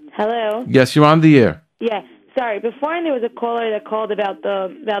 Hello. Yes, you're on the air. Yeah. Sorry. Before there was a caller that called about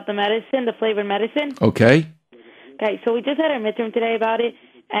the medicine, the flavored medicine. Okay. Okay. So we just had our midterm today about it,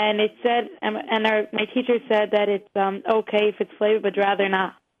 and it said, my teacher said that it's okay if it's flavored, but rather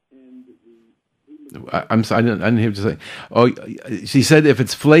not. I'm sorry. I didn't hear what you say. Oh, she said if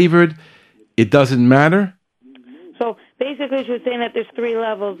it's flavored, it doesn't matter. So basically, she was saying that there's three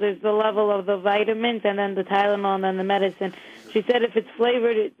levels. There's the level of the vitamins, and then the Tylenol, and then the medicine. She said if it's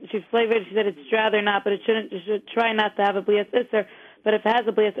flavored, she said it's rather not, but it should try not to have a blias isser. But if it has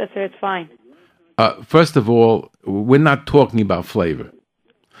a blias isser, it's fine. First of all, we're not talking about flavor.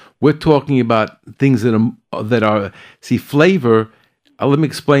 We're talking about things that are see, flavor. Let me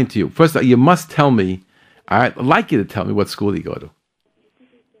explain to you. First, you must tell me. I'd like you to tell me what school you go to.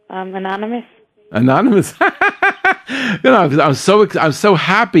 Anonymous. Anonymous. I'm so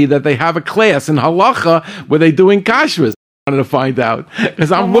happy that they have a class in halacha where they're doing kashrus. I wanted to find out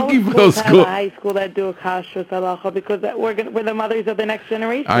because I'm looking for those schools. High school that do a kashrus halacha because we're the mothers of the next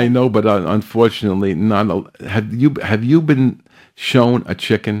generation. I know, but unfortunately, have you been shown a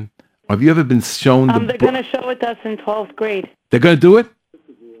chicken? Have you ever been shown? They're going to show it to us in 12th grade. They're going to do it?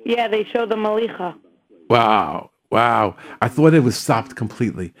 Yeah, they show the malicha. Wow. I thought it was stopped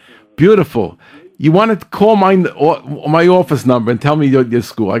completely. Beautiful. You want to call my office number and tell me your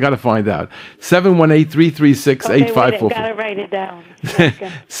school. I got to find out. 718-336-8544. Okay, got to write it down.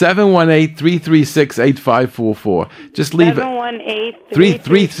 718-336-8544. Just leave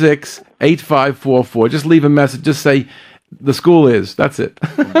 336-8544. Just leave a message. Just say the school is. That's it.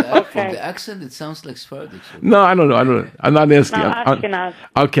 From the accent, it sounds like Sephardic. No, I don't know. I'm not asking. No, Ashkenaz.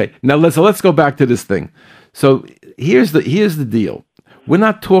 Okay. Now let's go back to this thing. So here's the deal. We're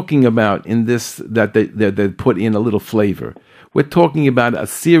not talking about in this that they put in a little flavor. We're talking about a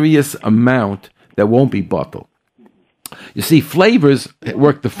serious amount that won't be bottled. You see, flavors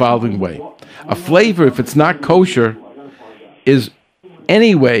work the following way. A flavor, if it's not kosher, is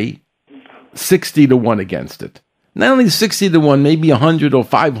anyway 60-1 against it. Not only 60-1, maybe 100 or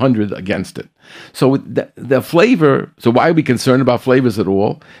 500 against it. So the flavor, so why are we concerned about flavors at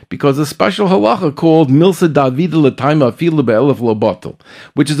all? Because a special halacha called Milsa Davida L'Taima Afilu Be'elef Lo Batel,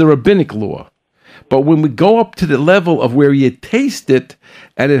 which is a rabbinic law. But when we go up to the level of where you taste it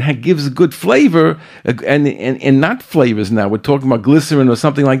and it gives a good flavor, and not flavors now, we're talking about glycerin or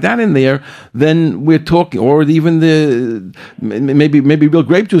something like that in there, then we're talking, or even maybe real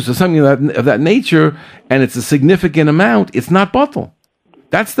grape juice or something of that nature, and it's a significant amount, it's not bottle.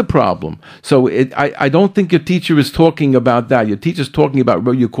 That's the problem. So I don't think your teacher is talking about that. Your teacher's talking about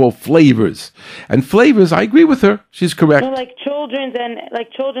what you call flavors. And flavors, I agree with her. She's correct. So like children's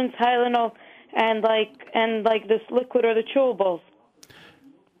Tylenol and this liquid or the chewables.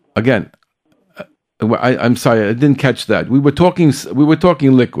 Again, I'm sorry, I didn't catch that. We were talking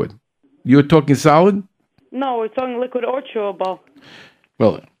liquid. You were talking solid? No, we're talking liquid or chewable.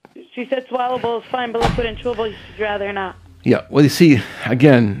 Well, she said swallowable is fine, but liquid and chewable you should rather not. Yeah, well, you see,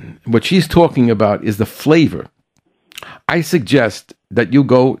 again, what she's talking about is the flavor. I suggest that you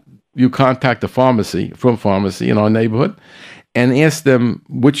contact a pharmacy in our neighborhood and ask them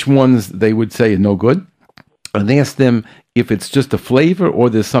which ones they would say are no good, and ask them if it's just a flavor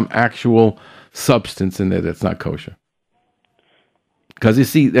or there's some actual substance in there that's not kosher. Because you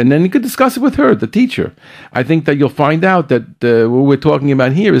see, and then you could discuss it with her, the teacher. I think that you'll find out that what we're talking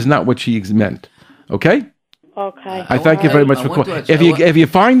about here is not what she meant. Okay? Okay. I thank you very much for calling. If you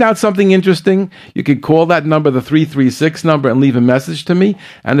find out something interesting, you can call that number, the 336 number, and leave a message to me.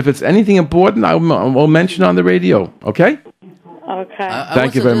 And if it's anything important, I will mention on the radio. Okay? Okay.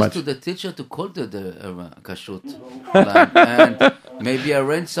 Thank you very much. I would suggest to the teacher to call the kashrut line and maybe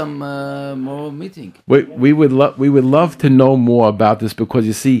arrange some more meeting. We would love to know more about this, because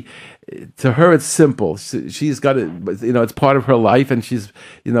you see, to her it's simple. She's got it, it's part of her life, and she's,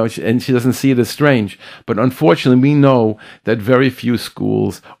 and she doesn't see it as strange. But unfortunately, we know that very few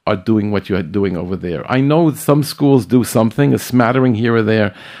schools are doing what you're doing over there. I know some schools do something, a smattering here or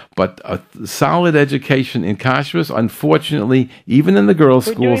there, but a solid education in kashrus, unfortunately, even in the girls'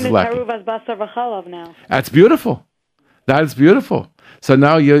 schools, is lacking. We're doing the Taruvas Basar V'Chalav now. That's beautiful. That is beautiful. So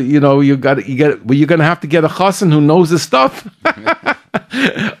now you're going to have to get a chassan who knows his stuff.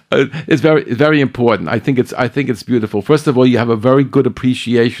 It's very important. I think it's beautiful. First of all, you have a very good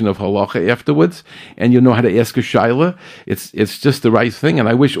appreciation of halacha afterwards, and you know how to ask a shaila. It's just the right thing. And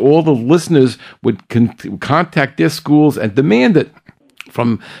I wish all the listeners would contact their schools and demand it,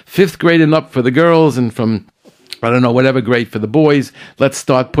 from 5th grade and up for the girls, and from, I don't know, whatever grade for the boys. Let's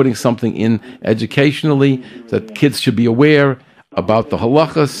start putting something in educationally that kids should be aware about the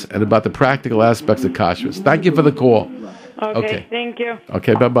halachas and about the practical aspects of kashrus. Thank you for the call. Okay. Thank you.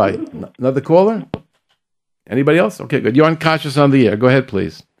 Okay, bye-bye. Another caller? Anybody else? Okay, good. You're on kashrus on the air. Go ahead,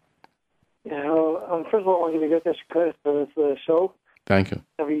 please. Yeah, well, first of all, I want to give you a good credit for this show. Thank you.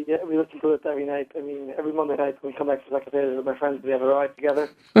 We listen to it every night. I mean, every Monday night when we come back to Secretary with my friends, we have a ride together.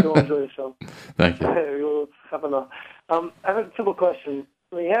 We all enjoy the show. Thank you. We will have enough. I have a simple question.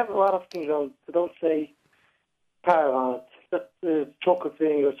 We have a lot of things on that don't say power on it. That's the chocolate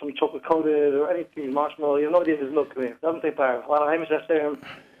thing, or some chocolate coated, or anything, marshmallow. You have no idea if it's milk there. It doesn't say power. A lot of Hamish saying,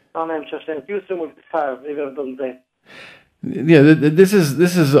 you assume it's power, even if it doesn't say. Yeah, this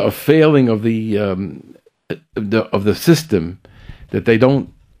is a failing of the system, that they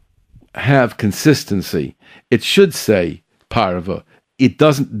don't have consistency. It should say parva. It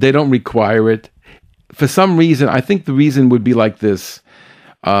doesn't. They don't require it. For some reason, I think the reason would be like this.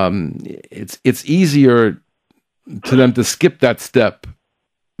 It's easier to them to skip that step,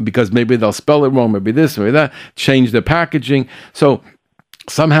 because maybe they'll spell it wrong, maybe this, maybe that, change their packaging. So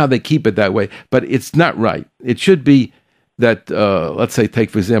somehow they keep it that way, but it's not right. It should be that, let's say, take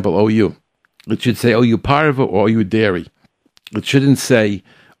for example, OU. It should say OU parva or OU dairy. It shouldn't say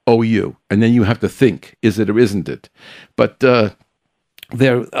OU, and then you have to think, is it or isn't it? But the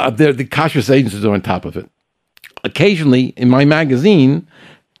kashrus agencies are on top of it. Occasionally, in my magazine,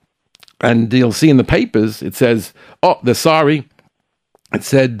 and you'll see in the papers, it says, oh, they're sorry. It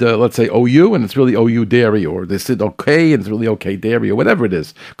said, let's say OU, and it's really OU dairy, or they said okay, and it's really okay dairy, or whatever it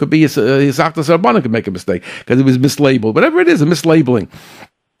is. Could be Yisachta Sarbana could make a mistake, because it was mislabeled. Whatever it is, a mislabeling.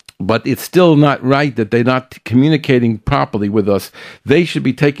 But it's still not right that they're not communicating properly with us. They should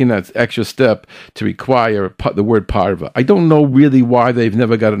be taking that extra step to require the word parva. I don't know really why they've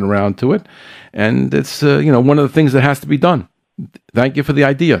never gotten around to it. And it's one of the things that has to be done. Thank you for the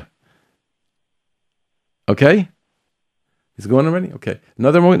idea. Okay? Is it going already? Okay.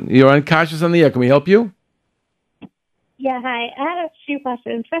 Another one. You're on kashrus on the air. Can we help you? Yeah, hi. I had a few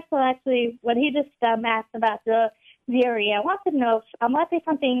questions. First of all, actually, what he just asked about the dairy, I want to know, let's say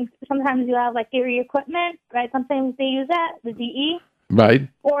sometimes you have like dairy equipment, right? Sometimes they use that, the DE. Right.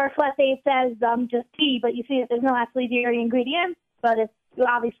 Or if, let's say, it says just D, but you see that there's no actually dairy ingredients, but it's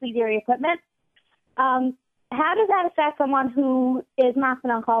obviously dairy equipment. How does that affect someone who is not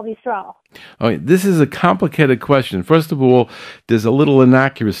on Kol Yisrael? Okay, this is a complicated question. First of all, there's a little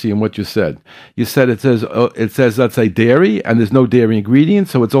inaccuracy in what you said. You said it says let's say dairy, and there's no dairy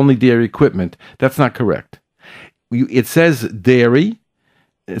ingredients, so it's only dairy equipment. That's not correct. It says dairy,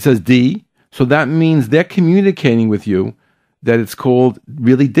 it says D, so that means they're communicating with you that it's called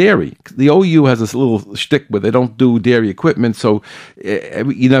really dairy. The OU has this little shtick where they don't do dairy equipment, so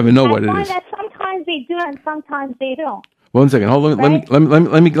you never know what it is. That sometimes they do and sometimes they don't. 1 second, hold on. Right?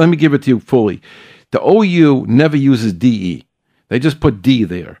 Let me give it to you fully. The OU never uses DE. They just put D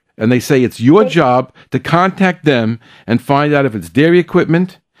there, and they say it's your job to contact them and find out if it's dairy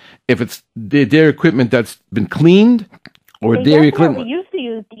equipment, if it's the dairy equipment that's been cleaned, or dairy equipment. They used to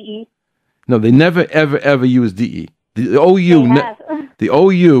use DE. No, they never ever use DE. The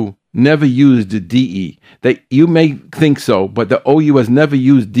OU never used the DE. You may think so, but the OU has never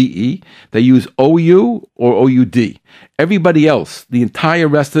used DE. They use OU or OUD. Everybody else, the entire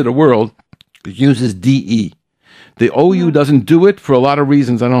rest of the world, uses DE. The OU doesn't do it for a lot of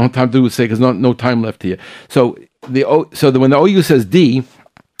reasons. I don't have time to say because no time left here. So when the OU says D,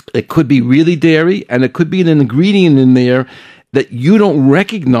 it could be really dairy, and it could be an ingredient in there that you don't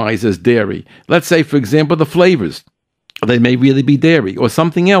recognize as dairy. Let's say, for example, the flavors. They may really be dairy or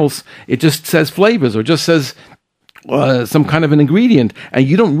something else. It just says flavors or just says some kind of an ingredient, and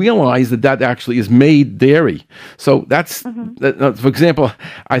you don't realize that actually is made dairy. So that's, for example,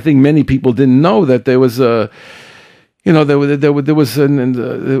 I think many people didn't know that there was a, there was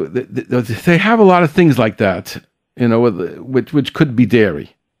they have a lot of things like that, which could be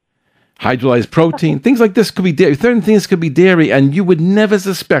dairy. Hydrolyzed protein, things like this could be dairy. Certain things could be dairy, and you would never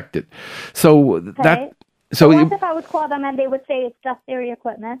suspect it. So that. So what if I would call them and they would say it's just dairy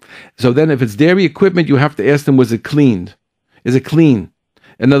equipment? So then if it's dairy equipment, you have to ask them, was it cleaned? Is it clean?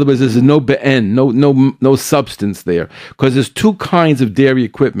 In other words, there's no be'en, no substance there. Because there's two kinds of dairy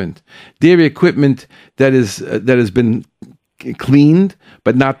equipment. Dairy equipment that has been cleaned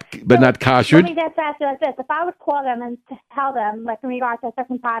but not koshered. Let me just ask you like this. If I would call them and tell them, like in regards to a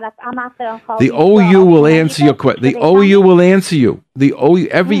certain product, I'm not going to call the OU will answer your question. The OU will answer you. The OU,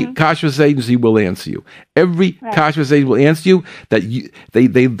 every kashrus agency will answer you. Every kashrus agency will answer you that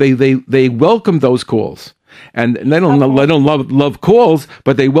they welcome those calls. And they don't love calls,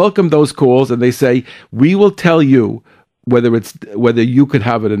 but they welcome those calls and they say, we will tell you whether you could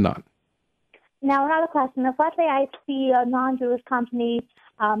have it or not. Now, another question. If, let's say, I see a non-Jewish company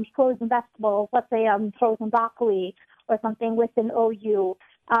frozen vegetables, let's say frozen broccoli or something with an OU,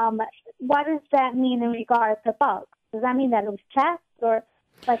 what does that mean in regards to bugs? Does that mean that it was checked, or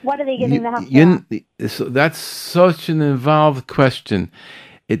like what are they giving the health? So that's such an involved question.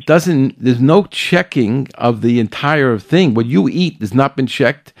 It doesn't. There's no checking of the entire thing. What you eat has not been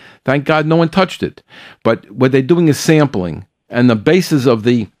checked. Thank God, no one touched it. But what they're doing is sampling, and the basis of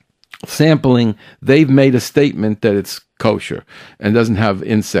the sampling, they've made a statement that it's kosher and doesn't have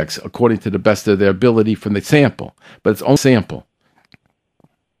insects according to the best of their ability from the sample, but it's only sample.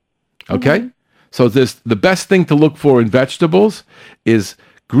 Okay? So the best thing to look for in vegetables is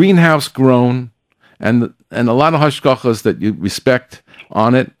greenhouse grown and a lot of hashgachas that you respect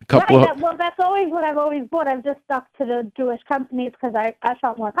on it. Well, that's always what I've always bought. I've just stuck to the Jewish companies because I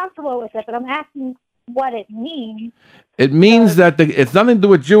felt more comfortable with it, but I'm asking what it means. It means that it's nothing to do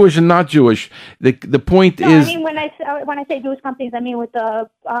with Jewish and not Jewish. The point is. I mean, when I say Jewish companies, I mean with the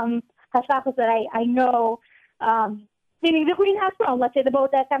hashgachas that I know, meaning the greenhouse grown. Let's say the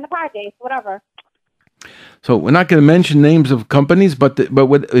boat that's on the party, whatever. So we're not going to mention names of companies, but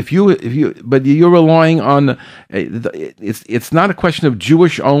you're relying on. It's not a question of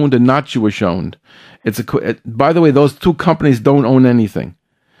Jewish owned and not Jewish owned. By the way, those two companies don't own anything.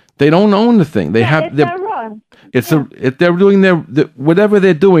 They don't own the thing. They have. They're wrong. If they're doing whatever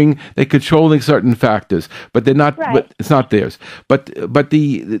they're doing, they're controlling certain factors, but they're not. Right. But it's not theirs. But what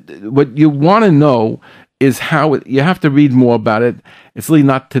you want to know is how you have to read more about it. It's really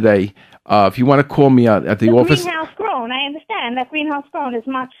not today. If you want to call me at the office, greenhouse grown. I understand that greenhouse grown is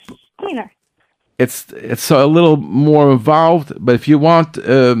much cleaner. It's a little more involved, but if you want,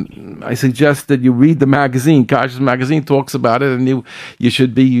 I suggest that you read the magazine. Kashrus magazine talks about it, and you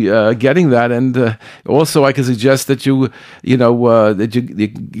should be getting that. And also, I can suggest that you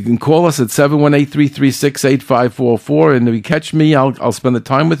can call us at 718-336-8544, and if you catch me, I'll spend the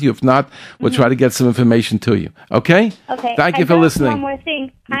time with you. If not, we'll try to get some information to you. Okay. Okay. Thank you for listening. One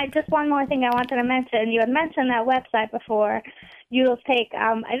more thing I wanted to mention. You had mentioned that website before. You'll take.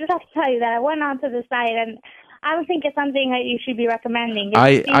 I just have to tell you that I went onto the site, and I don't think it's something that you should be recommending.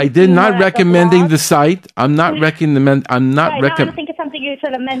 I did not recommending the site. I'm not recommend. I'm not recommending. I don't think it's something you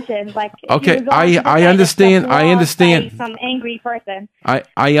should have mentioned. Like, okay, I understand. I understand. Some angry person.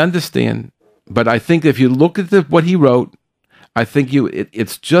 I understand, but I think if you look at what he wrote, I think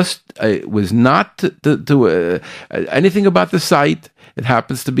it's just it was not to anything about the site. It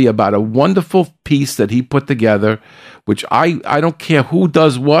happens to be about a wonderful piece that he put together, which I don't care who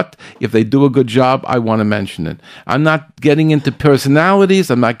does what. If they do a good job, I want to mention it. I'm not getting into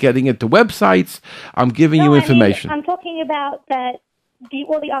personalities. I'm not getting into websites. I'm giving you information. I'm talking about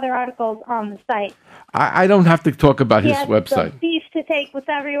all the other articles on the site. I don't have to talk about his website. The beef to take with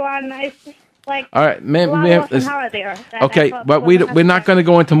everyone. It's just like all right, ma'am. Okay, but we're not going to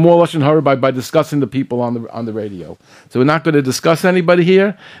go into more lashon hara by discussing the people on the radio. So we're not going to discuss anybody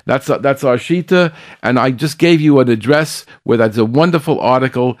here. That's our shita, and I just gave you an address where that's a wonderful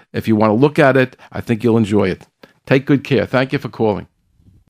article. If you want to look at it, I think you'll enjoy it. Take good care. Thank you for calling.